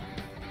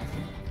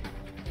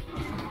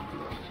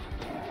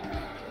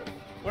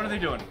 What are they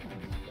doing?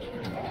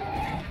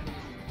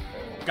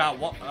 Got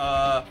one.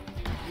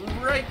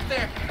 Right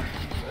there.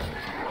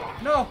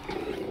 No.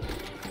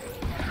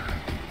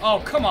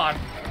 Oh, come on.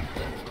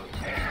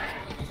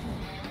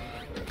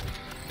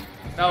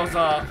 That was,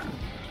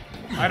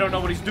 I don't know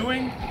what he's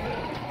doing.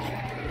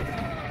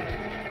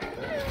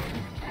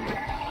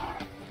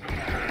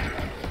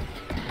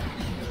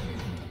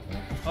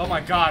 Oh my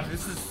God,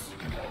 this is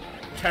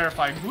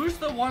terrifying. Who's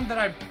the one that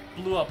I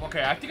blew up?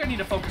 Okay, I think I need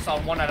to focus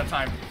on one at a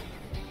time.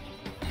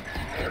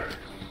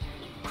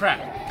 Crap.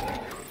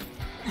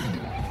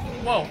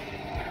 Whoa.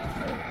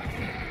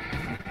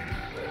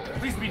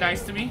 Please be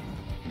nice to me.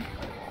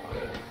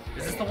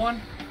 Is this the one?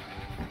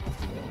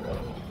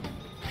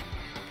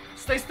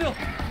 Stay still.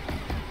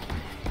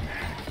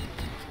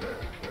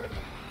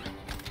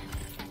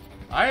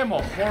 I am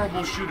a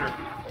horrible shooter.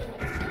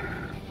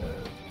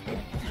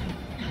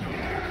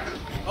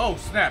 Oh,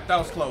 snap. That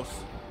was close.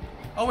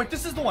 Oh, wait.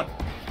 This is the one.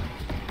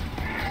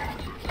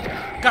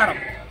 Got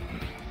him.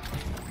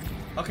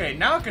 Okay,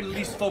 now I can at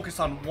least focus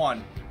on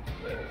one.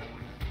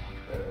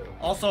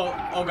 Also,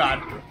 oh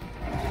God.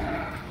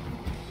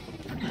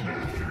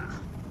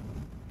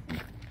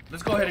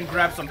 Let's go ahead and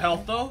grab some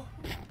health, though.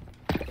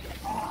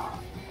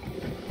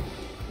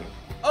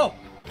 Oh,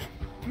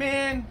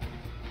 man.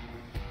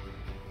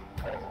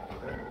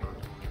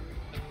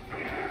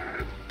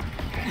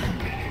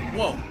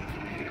 Whoa.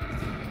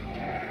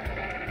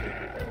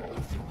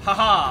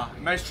 Haha,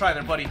 nice try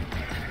there, buddy.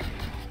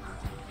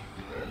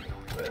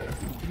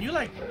 Can you,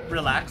 like,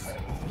 relax,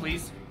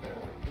 please?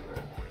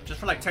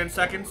 Just for, like, 10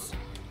 seconds.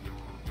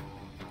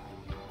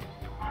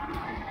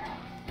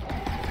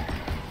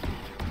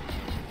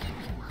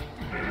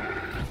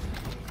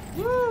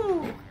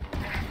 Woo!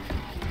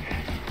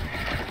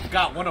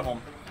 Got one of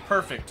them.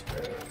 Perfect.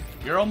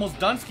 You're almost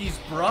done, skis,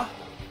 bruh.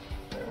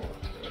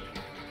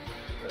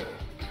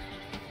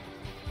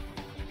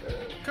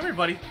 Come here,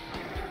 buddy.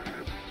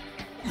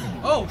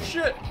 Oh,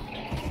 shit.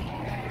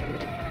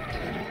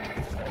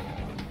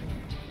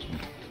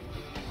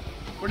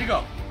 Where'd he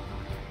go?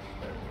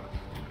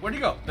 Where'd he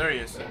go? There he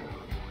is.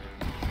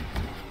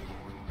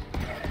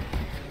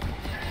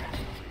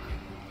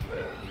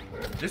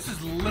 This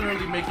is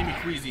literally making me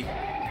queasy.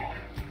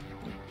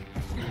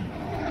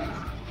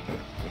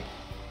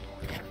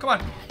 Come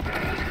on.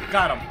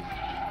 Got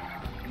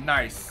him.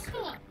 Nice.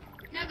 Cool.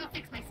 Now go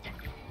fix my stuff.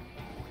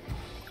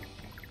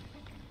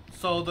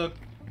 So the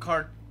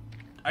card...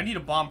 I need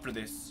a bomb for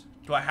this.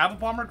 Do I have a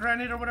bomber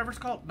grenade or whatever it's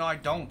called? No, I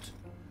don't.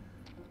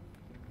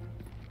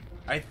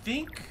 I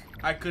think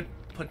I could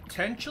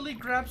potentially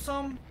grab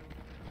some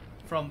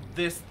from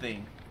this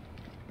thing.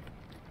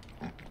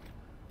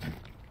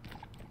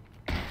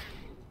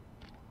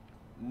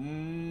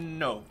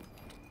 No.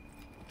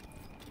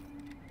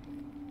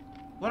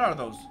 What are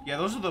those? Yeah,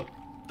 those are the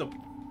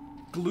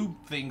glue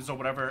things or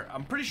whatever.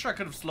 I'm pretty sure I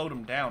could have slowed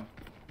them down.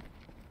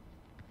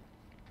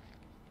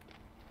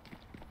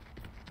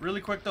 Really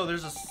quick though,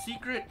 there's a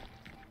secret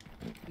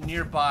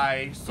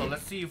nearby, so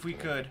let's see if we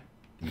could...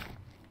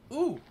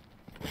 Ooh!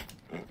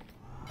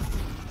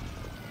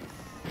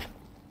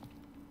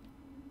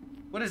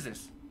 What is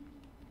this?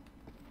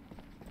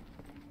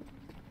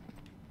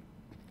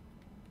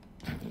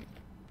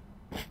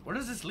 Where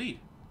does this lead?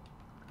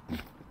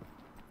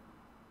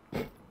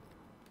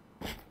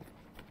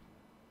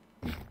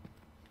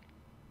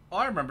 Oh,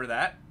 I remember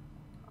that.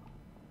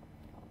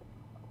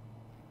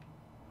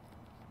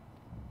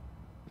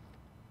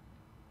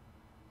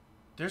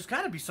 There's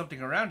got to be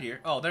something around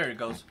here. Oh, there it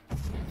goes.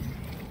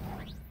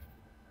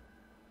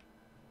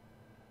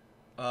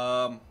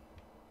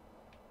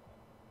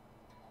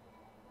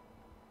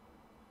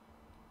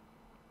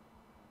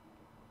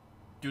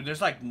 Dude,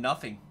 there's like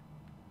nothing.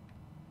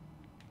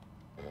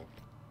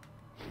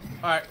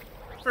 Alright,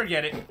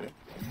 forget it.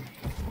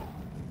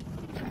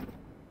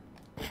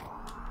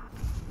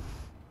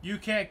 You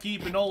can't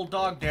keep an old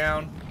dog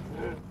down.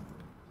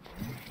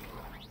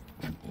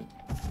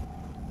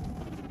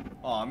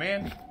 Aw,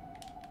 man.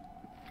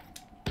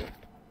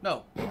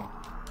 No.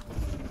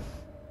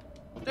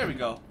 There we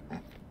go.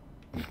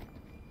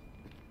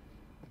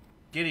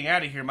 Getting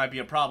out of here might be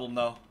a problem,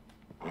 though.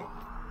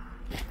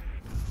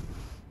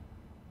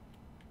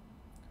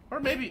 Or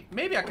maybe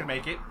I can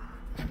make it.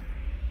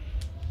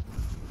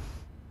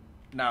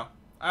 No,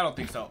 I don't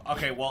think so.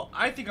 Okay, well,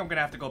 I think I'm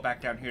gonna have to go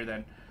back down here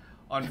then.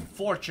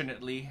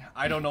 Unfortunately,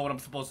 I don't know what I'm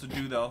supposed to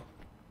do though.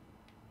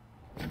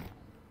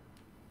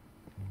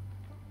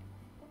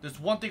 There's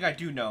one thing I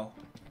do know.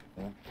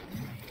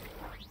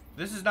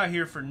 This is not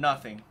here for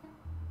nothing.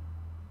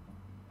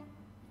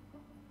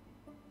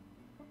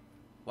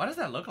 Why does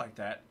that look like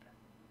that?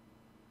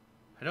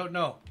 I don't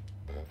know.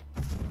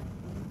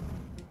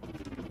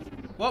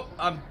 Whoop,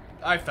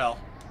 I fell.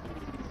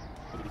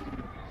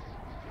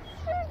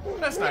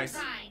 That's nice.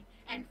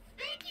 And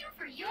thank you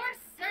for your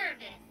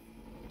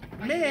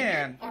service.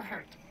 Man. Or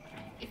hurt.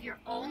 If you're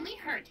only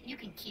hurt, you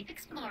can keep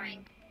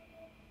exploring.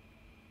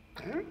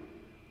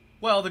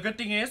 Well, the good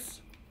thing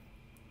is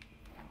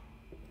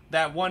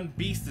that one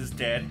beast is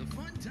dead. The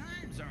fun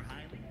times are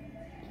highly.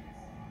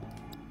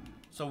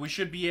 So we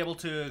should be able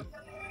to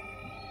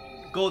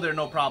go there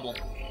no problem.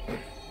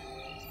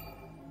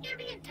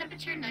 Ambient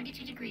temperature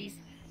 92 degrees.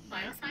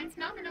 Vital signs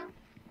nominal.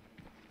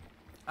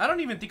 I don't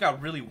even think I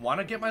really want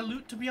to get my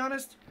loot, to be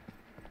honest.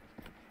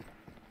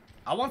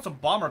 I want some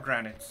bomber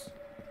granites.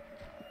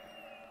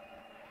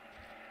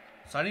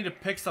 So I need to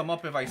pick some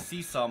up if I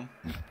see some.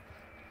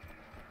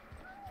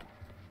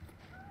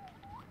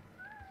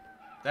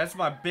 That's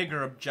my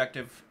bigger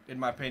objective, in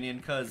my opinion,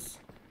 because...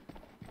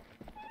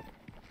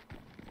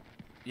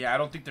 yeah, I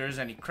don't think there is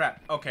any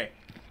crap. Okay.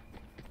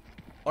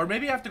 Or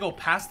maybe I have to go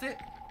past it?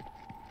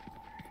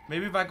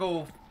 Maybe if I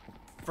go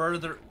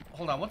further...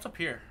 hold on, what's up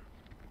here?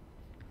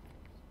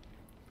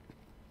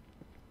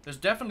 There's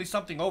definitely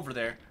something over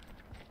there.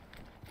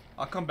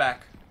 I'll come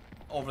back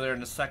over there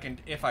in a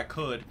second, if I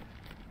could.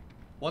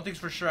 One thing's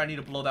for sure, I need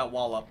to blow that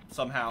wall up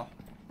somehow.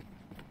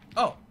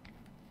 Oh!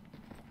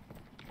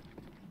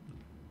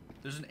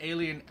 There's an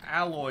alien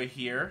alloy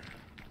here.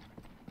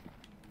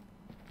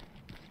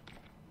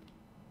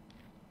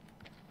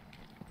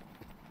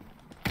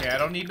 Okay, I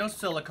don't need no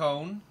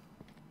silicone.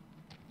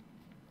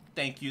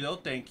 Thank you, though.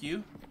 Thank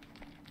you.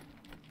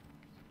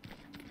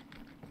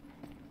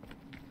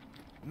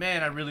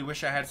 Man, I really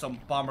wish I had some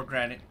bomber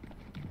granite.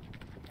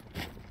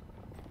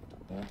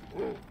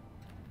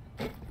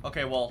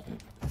 Okay, well,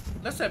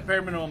 let's at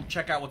bare minimum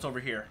check out what's over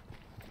here.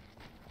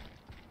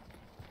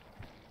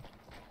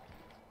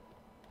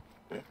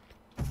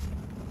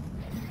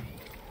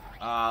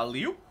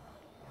 Liu?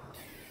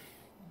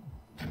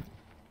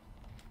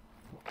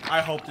 I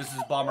hope this is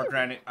bomber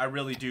granite. I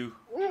really do.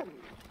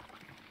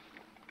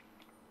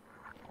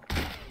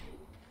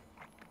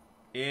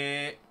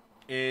 It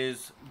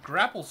is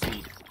grapple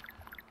seed.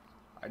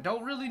 I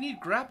don't really need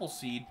grapple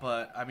seed,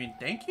 but I mean,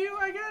 thank you,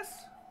 I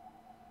guess?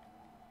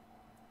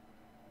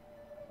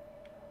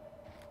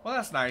 Well,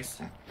 that's nice.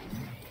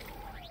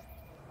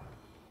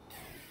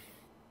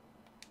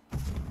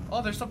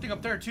 Oh, there's something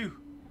up there, too.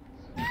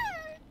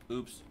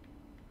 Oops.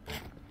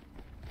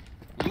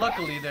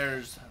 Luckily,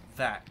 there's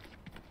that.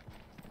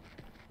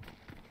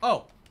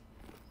 Oh.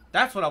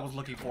 That's what I was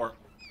looking for.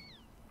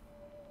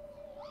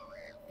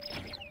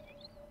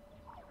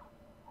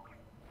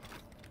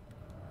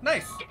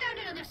 Nice. I found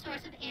another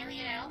source of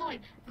alien alloy.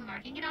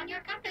 Marking it on your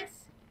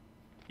compass.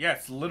 Yeah,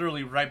 it's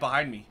literally right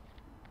behind me.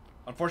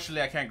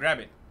 Unfortunately, I can't grab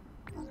it.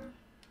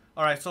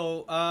 Alright,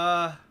 so,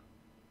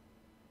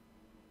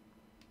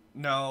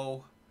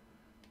 no.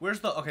 Where's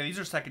the... okay, these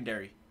are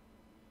secondary.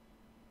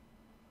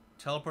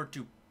 Teleport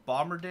to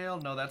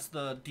Bomberdale? No, that's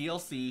the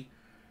DLC.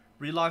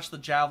 Relaunch the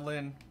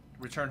Javelin.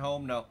 Return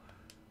home? No.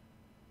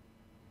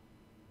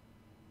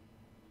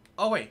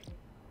 Oh, wait.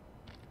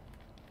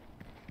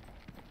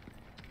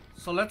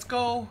 So let's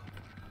go...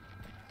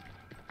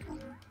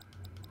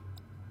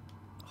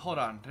 hold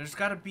on. There's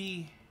gotta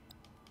be...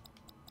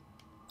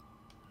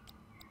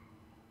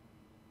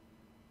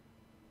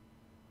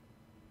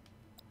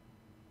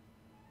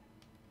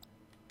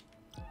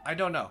 I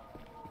don't know.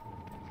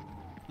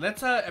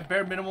 Let's at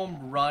bare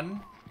minimum run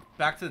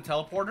back to the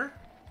teleporter.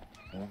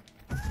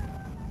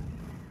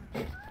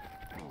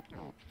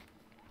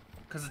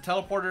 Because the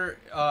teleporter,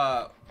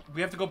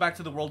 we have to go back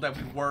to the world that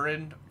we were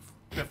in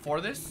before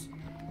this.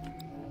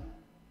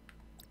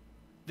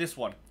 This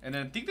one. And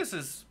then I think this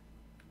is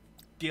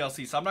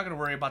DLC, so I'm not going to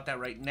worry about that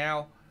right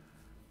now.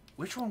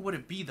 Which one would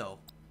it be, though?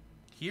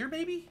 Here,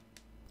 maybe?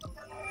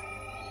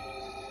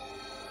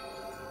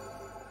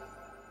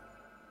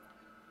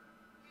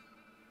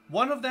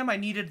 One of them I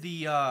needed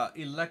the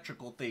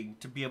electrical thing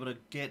to be able to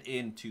get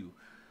into.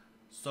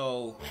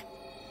 So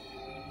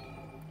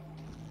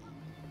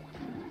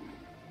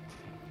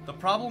the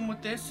problem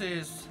with this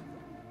is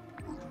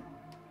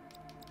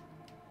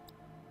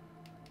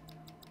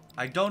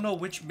I don't know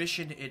which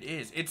mission it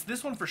is. It's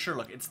this one for sure.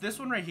 Look, it's this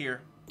one right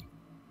here.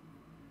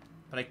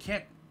 But I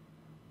can't...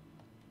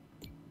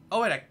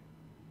 oh, wait,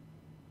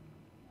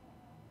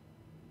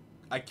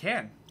 I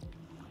can.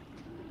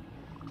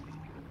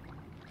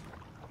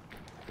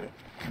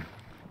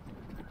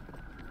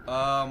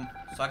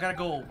 So I gotta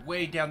go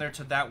way down there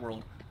to that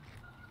world.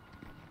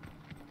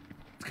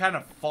 It's kind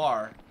of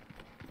far.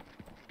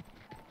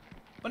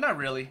 But not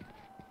really.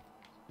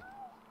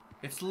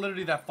 It's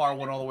literally that far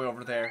one all the way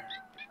over there.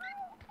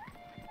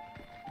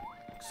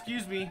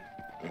 Excuse me.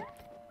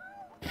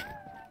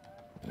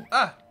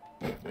 Ah!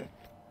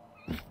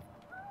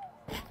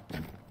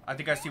 I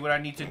think I see what I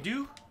need to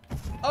do.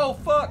 Oh,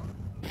 fuck!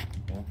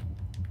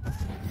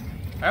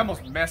 I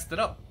almost messed it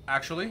up,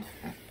 actually.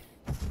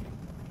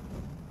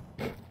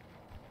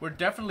 We're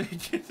definitely...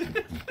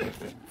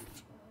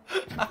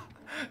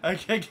 I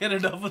can't get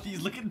enough of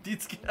these. Look at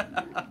these guys.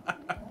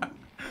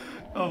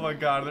 Oh my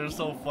god, they're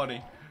so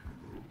funny.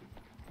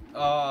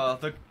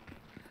 The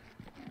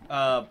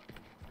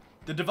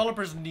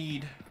developers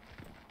need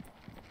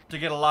to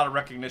get a lot of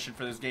recognition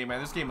for this game, man.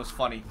 This game was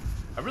funny.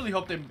 I really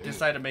hope they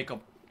decide to make a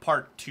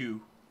part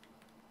 2.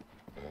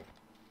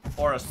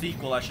 Or a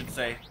sequel, I should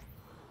say.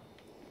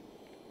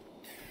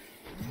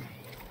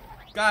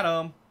 Got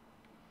him.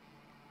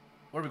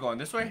 Where are we going?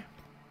 This way?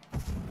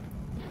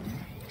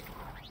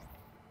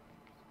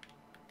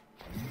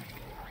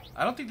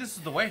 I don't think this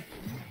is the way.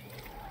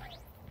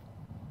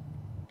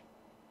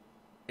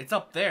 It's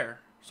up there,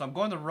 so I'm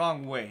going the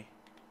wrong way.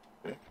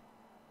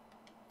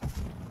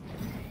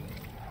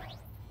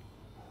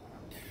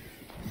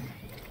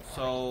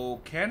 So,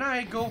 can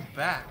I go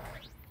back?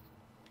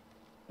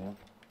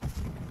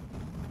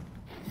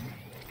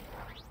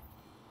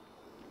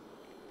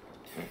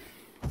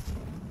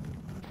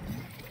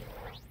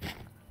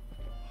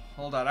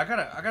 Hold on, I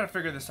gotta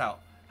figure this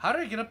out. How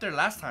did I get up there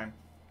last time?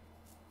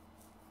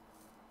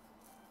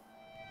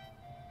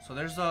 So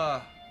there's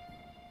a...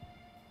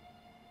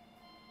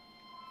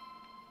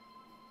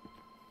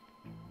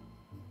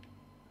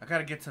 I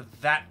gotta get to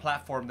that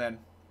platform then.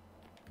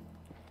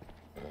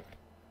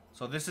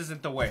 So this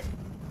isn't the way.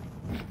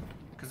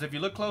 Because if you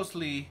look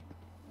closely...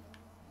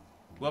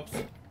 Whoops.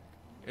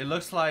 It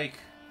looks like...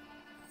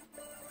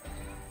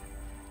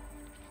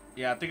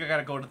 Yeah, I think I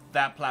gotta go to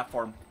that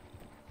platform.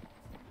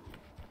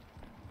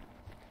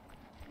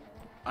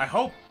 I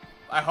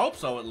hope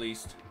so at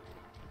least.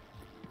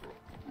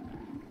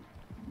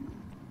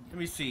 Let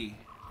me see.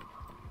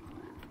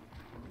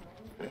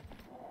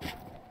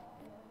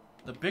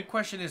 The big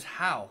question is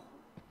how.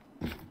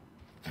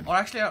 Oh,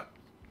 actually,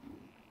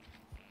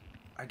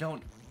 I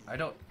don't.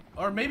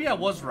 Or maybe I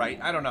was right.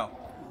 I don't know.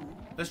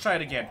 Let's try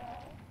it again.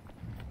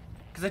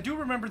 Because I do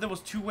remember there was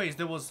 2 ways.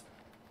 There was...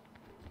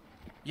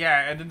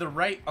 Yeah, and then the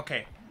right...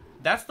 Okay.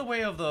 That's the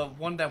way of the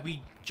one that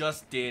we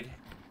just did.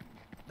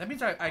 That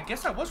means I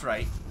guess I was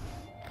right.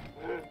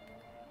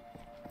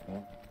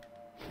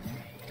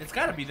 It's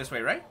gotta be this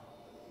way, right?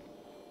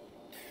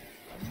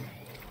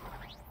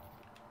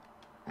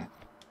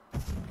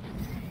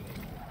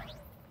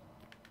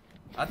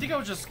 I think I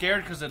was just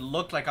scared because it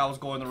looked like I was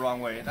going the wrong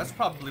way. That's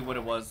probably what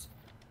it was.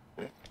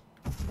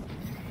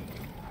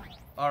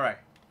 Alright.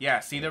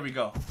 Yeah, see, there we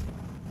go.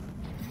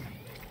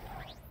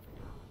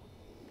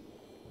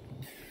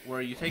 Where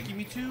are you taking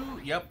me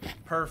to? Yep,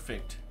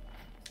 perfect.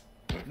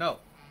 No.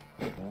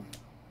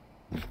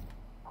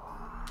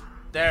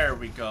 There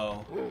we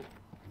go.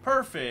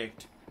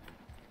 Perfect.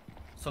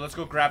 So let's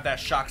go grab that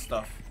shock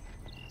stuff.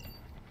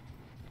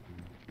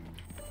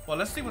 Well,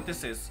 let's see what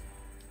this is.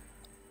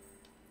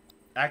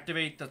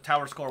 Activate the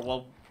tower score.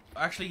 Well,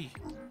 actually,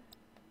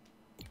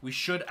 we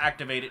should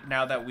activate it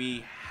now that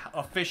we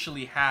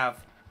officially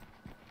have...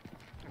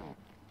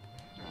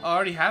 I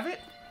already have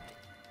it?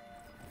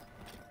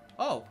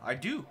 Oh, I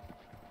do.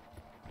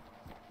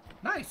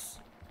 Nice.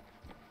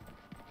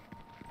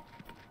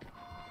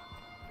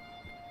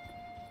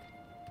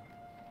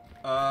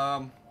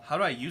 How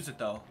do I use it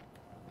though?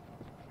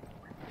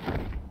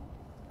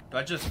 Do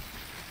I just...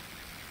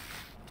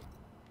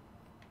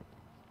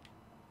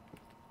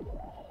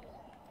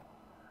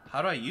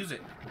 How do I use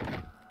it?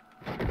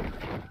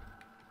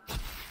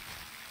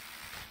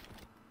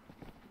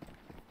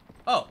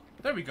 Oh,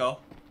 there we go.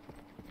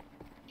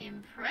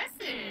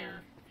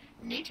 Impressive.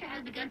 Nature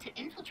has begun to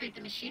infiltrate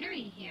the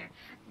machinery here,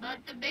 but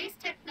the base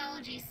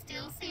technology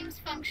still seems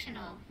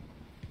functional.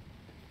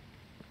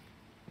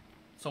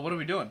 So what are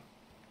we doing?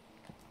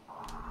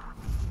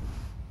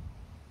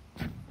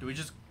 Do we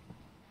just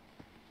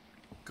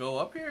go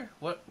up here?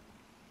 What?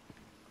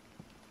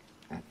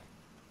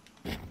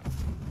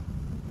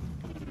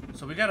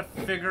 So we gotta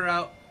figure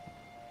out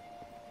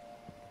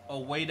a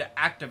way to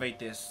activate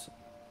this.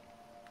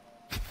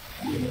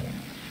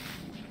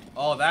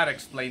 Oh, that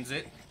explains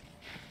it.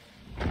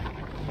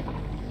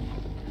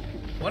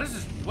 What is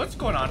this? What's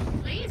going on?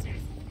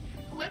 Lasers.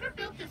 Whoever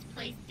built this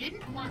place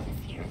didn't want us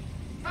here.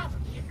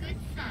 Probably a good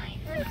sign.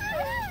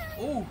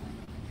 Ooh.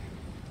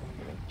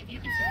 If you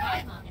can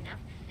survive long enough,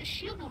 the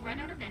shield will run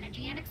out of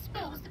energy and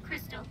expose the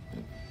crystal.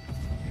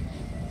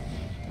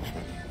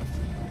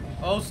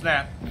 Oh,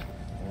 snap.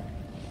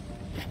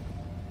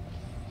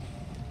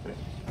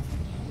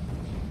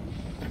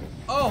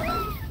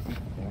 Oh!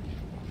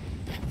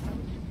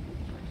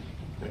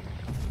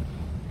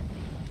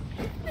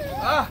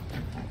 Ah!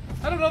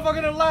 I don't know if I'm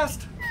gonna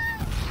last.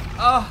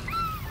 Ah!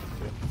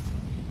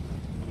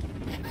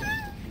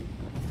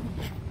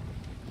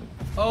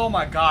 Oh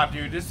my god,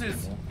 dude, this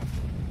is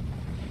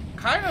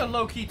kind of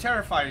low-key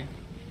terrifying.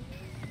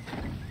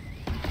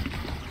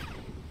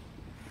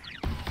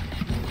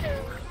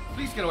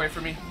 Please get away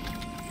from me.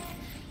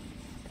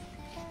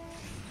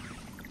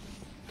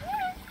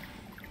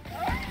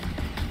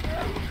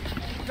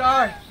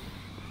 Die!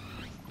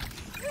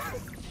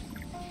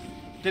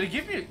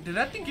 Did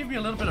that thing give me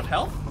a little bit of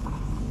health?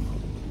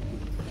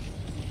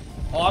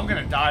 Oh, I'm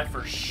gonna die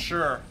for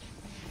sure.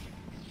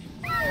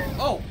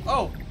 Oh,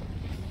 oh!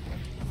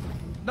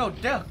 No,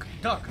 duck,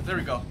 there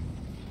we go.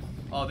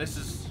 Oh, this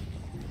is...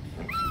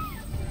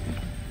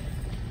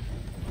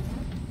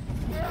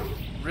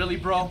 Really,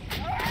 bro?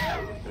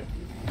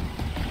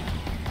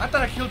 I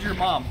thought I killed your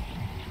mom.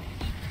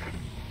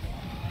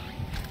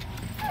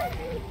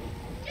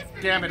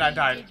 Damn it, I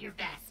died. You did your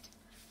best.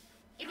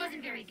 It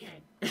wasn't very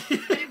good,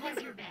 but it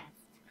was your best.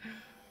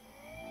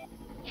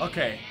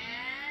 Okay.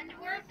 And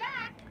we're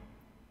back.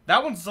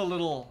 That one's a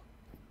little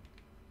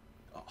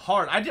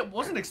hard.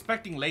 Wasn't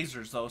expecting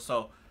lasers though,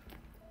 so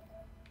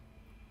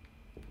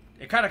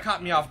it kind of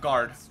caught me off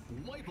guard.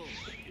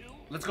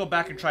 Let's go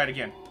back and try it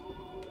again.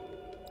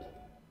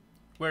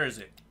 Where is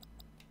it?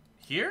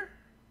 Here?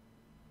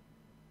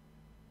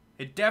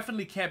 It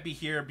definitely can't be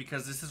here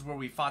because this is where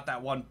we fought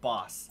that one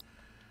boss.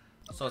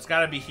 So it's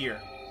gotta be here.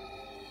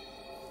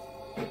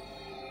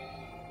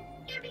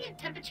 Ambient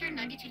temperature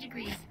 92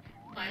 degrees.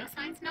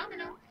 Biosigns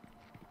nominal.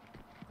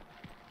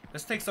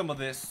 Let's take some of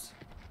this.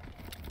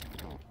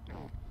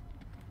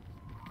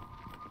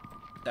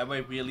 That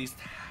way we at least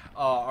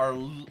are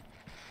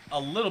a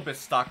little bit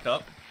stocked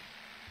up.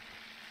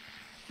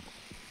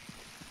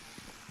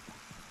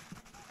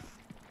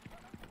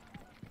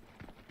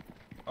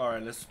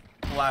 Alright, let's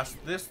blast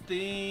this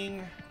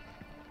thing.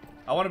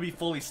 I want to be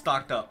fully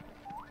stocked up.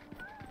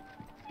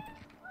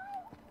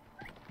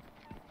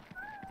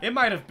 It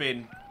might have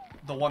been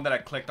the one that I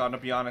clicked on, to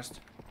be honest.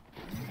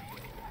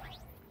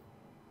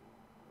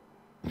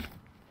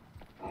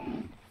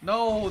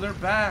 No, they're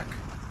back.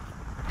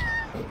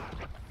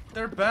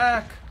 They're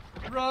back.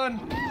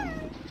 Run.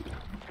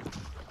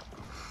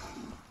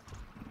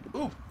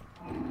 Ooh.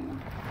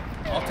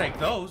 I'll take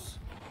those.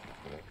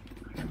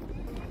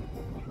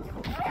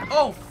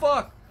 Oh,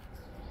 fuck.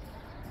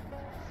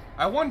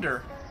 I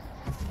wonder.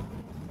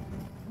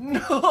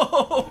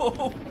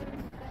 No.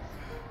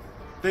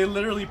 They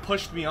literally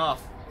pushed me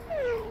off.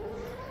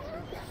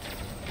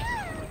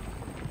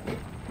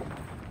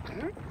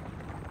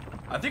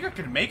 I think I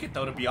could make it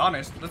though, to be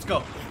honest. Let's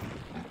go.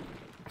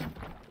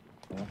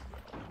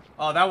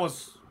 Oh, that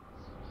was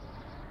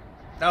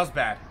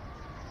bad.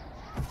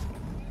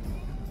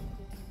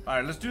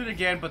 Alright, let's do it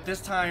again, but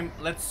this time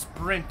let's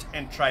sprint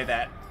and try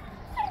that.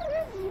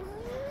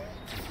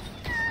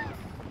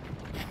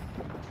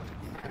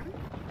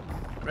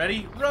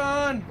 Ready?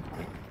 Run!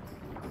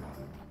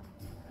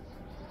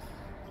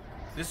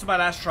 This is my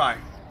last try.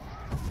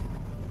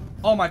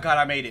 Oh my god,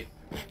 I made it.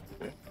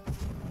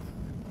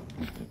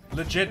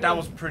 Legit, that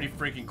was pretty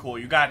freaking cool.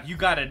 You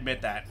gotta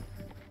admit that.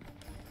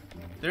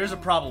 There's a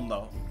problem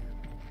though.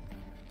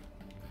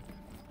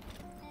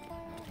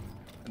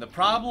 And the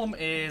problem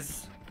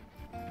is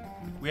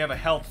we have a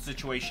health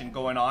situation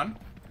going on.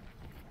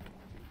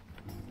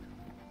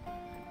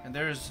 And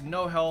there's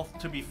no health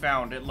to be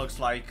found, it looks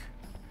like.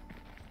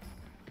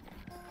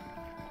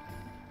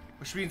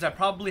 Which means I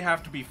probably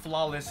have to be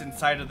flawless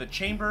inside of the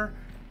chamber.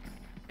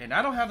 And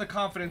I don't have the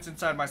confidence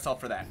inside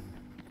myself for that.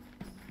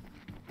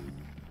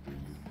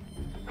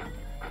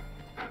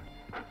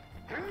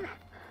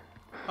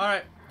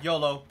 Alright,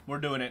 YOLO, we're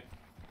doing it.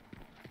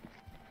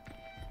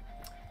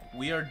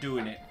 We are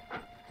doing it.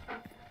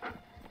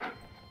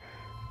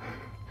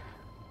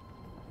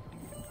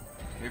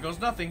 Here goes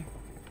nothing.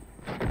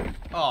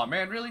 Oh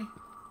man, really?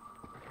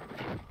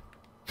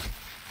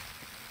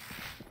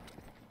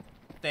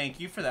 Thank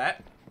you for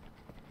that.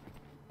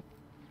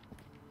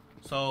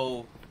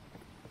 So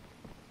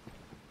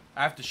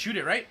I have to shoot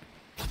it, right?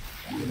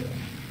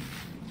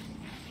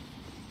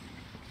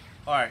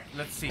 Alright,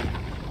 let's see.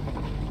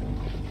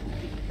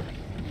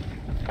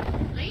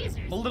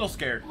 Lasers. I'm a little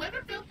scared.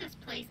 Whoever built this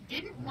place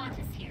didn't want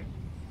us here.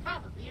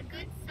 Probably a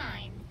good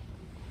sign.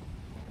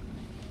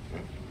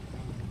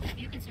 If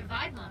you can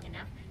survive long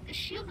enough, the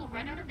shield will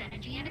run out of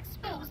energy and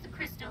expose the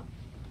crystal.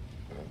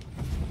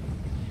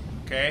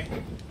 Okay.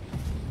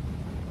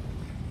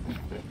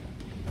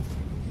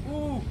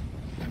 Ooh.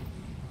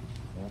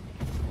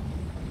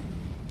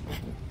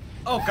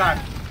 Oh god.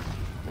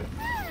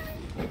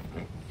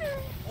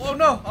 Oh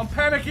no, I'm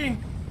panicking.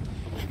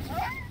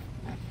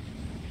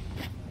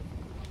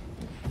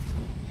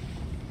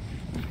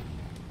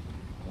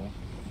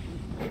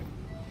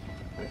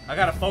 I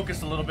gotta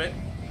focus a little bit.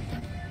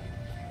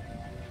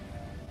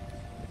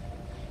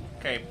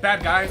 Okay,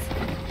 bad guys.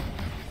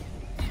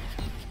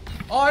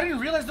 Oh, I didn't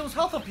realize there was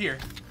health up here.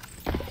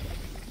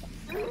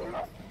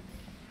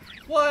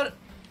 What?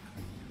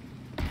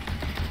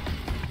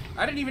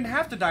 I didn't even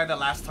have to die that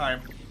last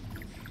time.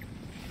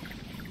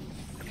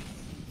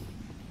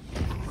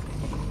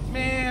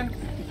 Man.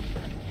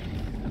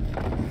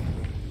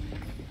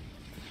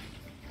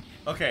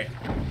 Okay.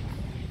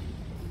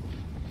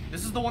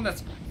 This is the one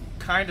that's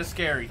kind of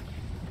scary.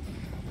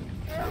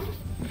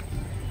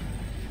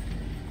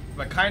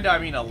 By kinda, I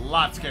mean a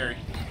lot scary.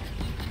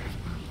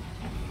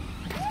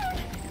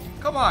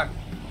 Come on.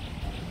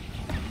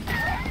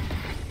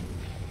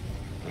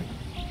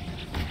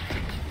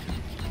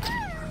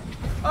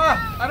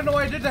 Ah, I don't know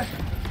why I did that.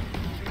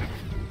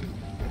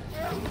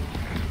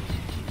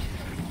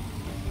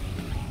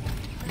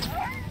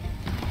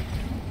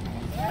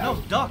 No,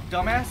 duck,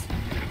 dumbass.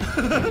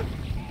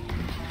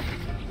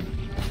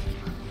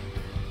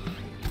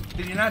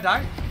 Did you not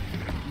die?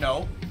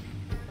 No.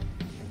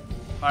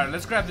 Alright,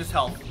 let's grab this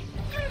health.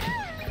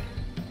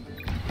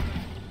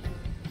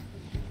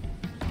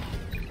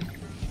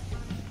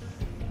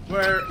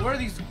 Where are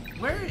these?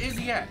 Where is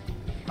he at?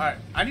 Alright,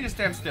 I need to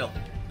stand still.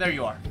 There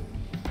you are.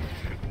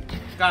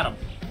 Got him.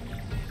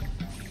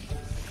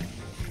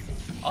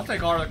 I'll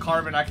take all the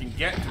carbon I can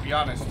get, to be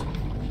honest.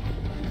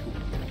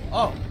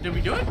 Oh, did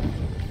we do it?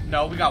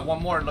 No, we got one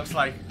more, it looks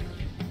like.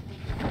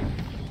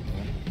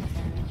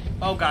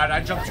 Oh god, I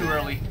jumped too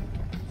early.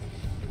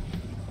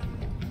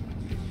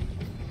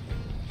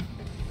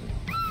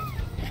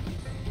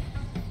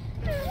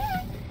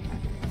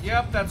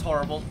 Yep, that's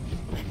horrible.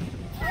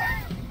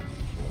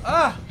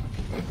 Ah!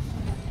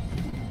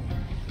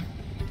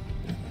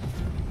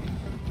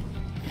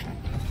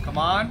 Come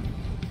on.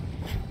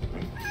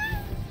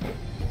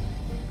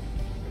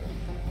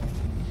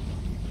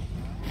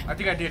 I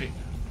think I did it.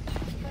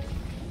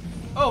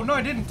 Oh, no,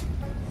 I didn't.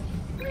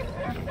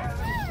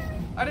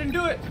 I didn't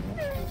do it.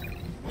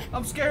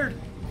 I'm scared.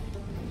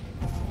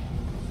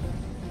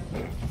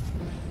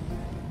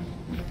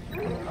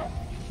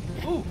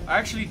 Ooh, I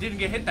actually didn't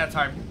get hit that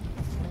time.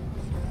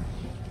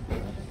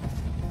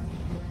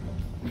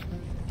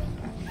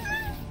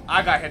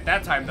 I got hit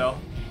that time, though.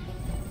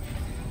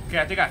 Okay,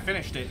 I think I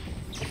finished it.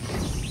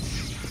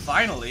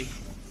 Finally.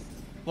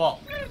 Well,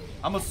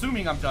 I'm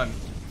assuming I'm done.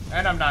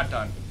 And I'm not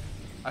done.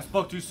 I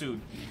spoke too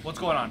soon. What's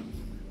going on?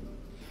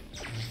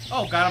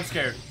 Oh, God, I'm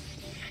scared.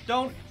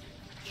 Don't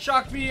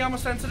shock me. I'm a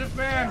sensitive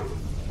man.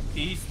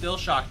 He still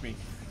shocked me.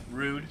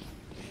 Rude.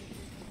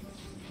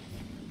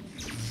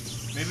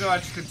 Maybe I'll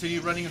just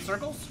continue running in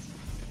circles?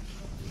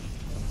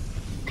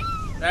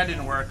 That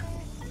didn't work.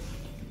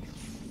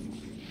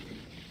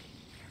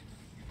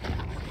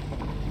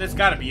 This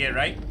gotta be it,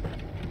 right?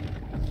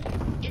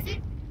 Is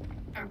it?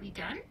 Are we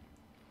done?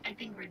 I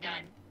think we're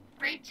done.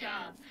 Great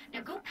job.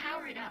 Now go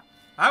power it up.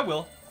 I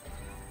will.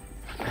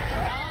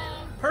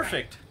 All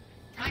Perfect.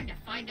 Right. Time to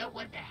find out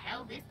what the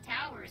hell this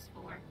tower is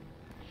for.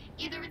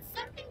 Either it's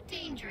something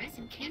dangerous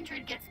and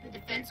Kindred gets the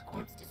Defense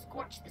Corps to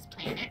scorch this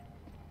planet,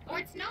 or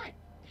it's not.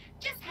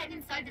 Just head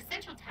inside the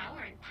central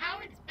tower and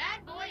power this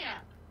bad boy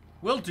up.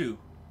 Will do.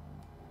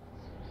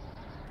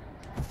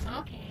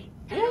 Okay,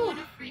 I don't want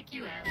to freak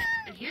you out,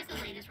 but here's the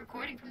latest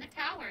recording from the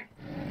tower.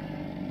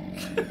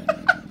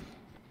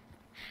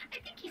 I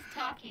think he's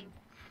talking.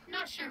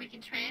 Not sure we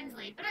can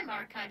translate, but I'm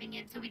archiving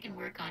it so we can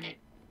work on it.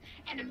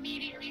 And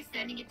immediately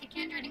sending it to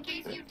Kindred in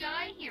case you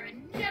die here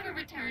and never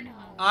return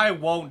home. I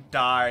won't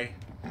die.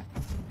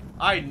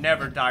 I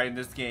never die in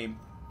this game.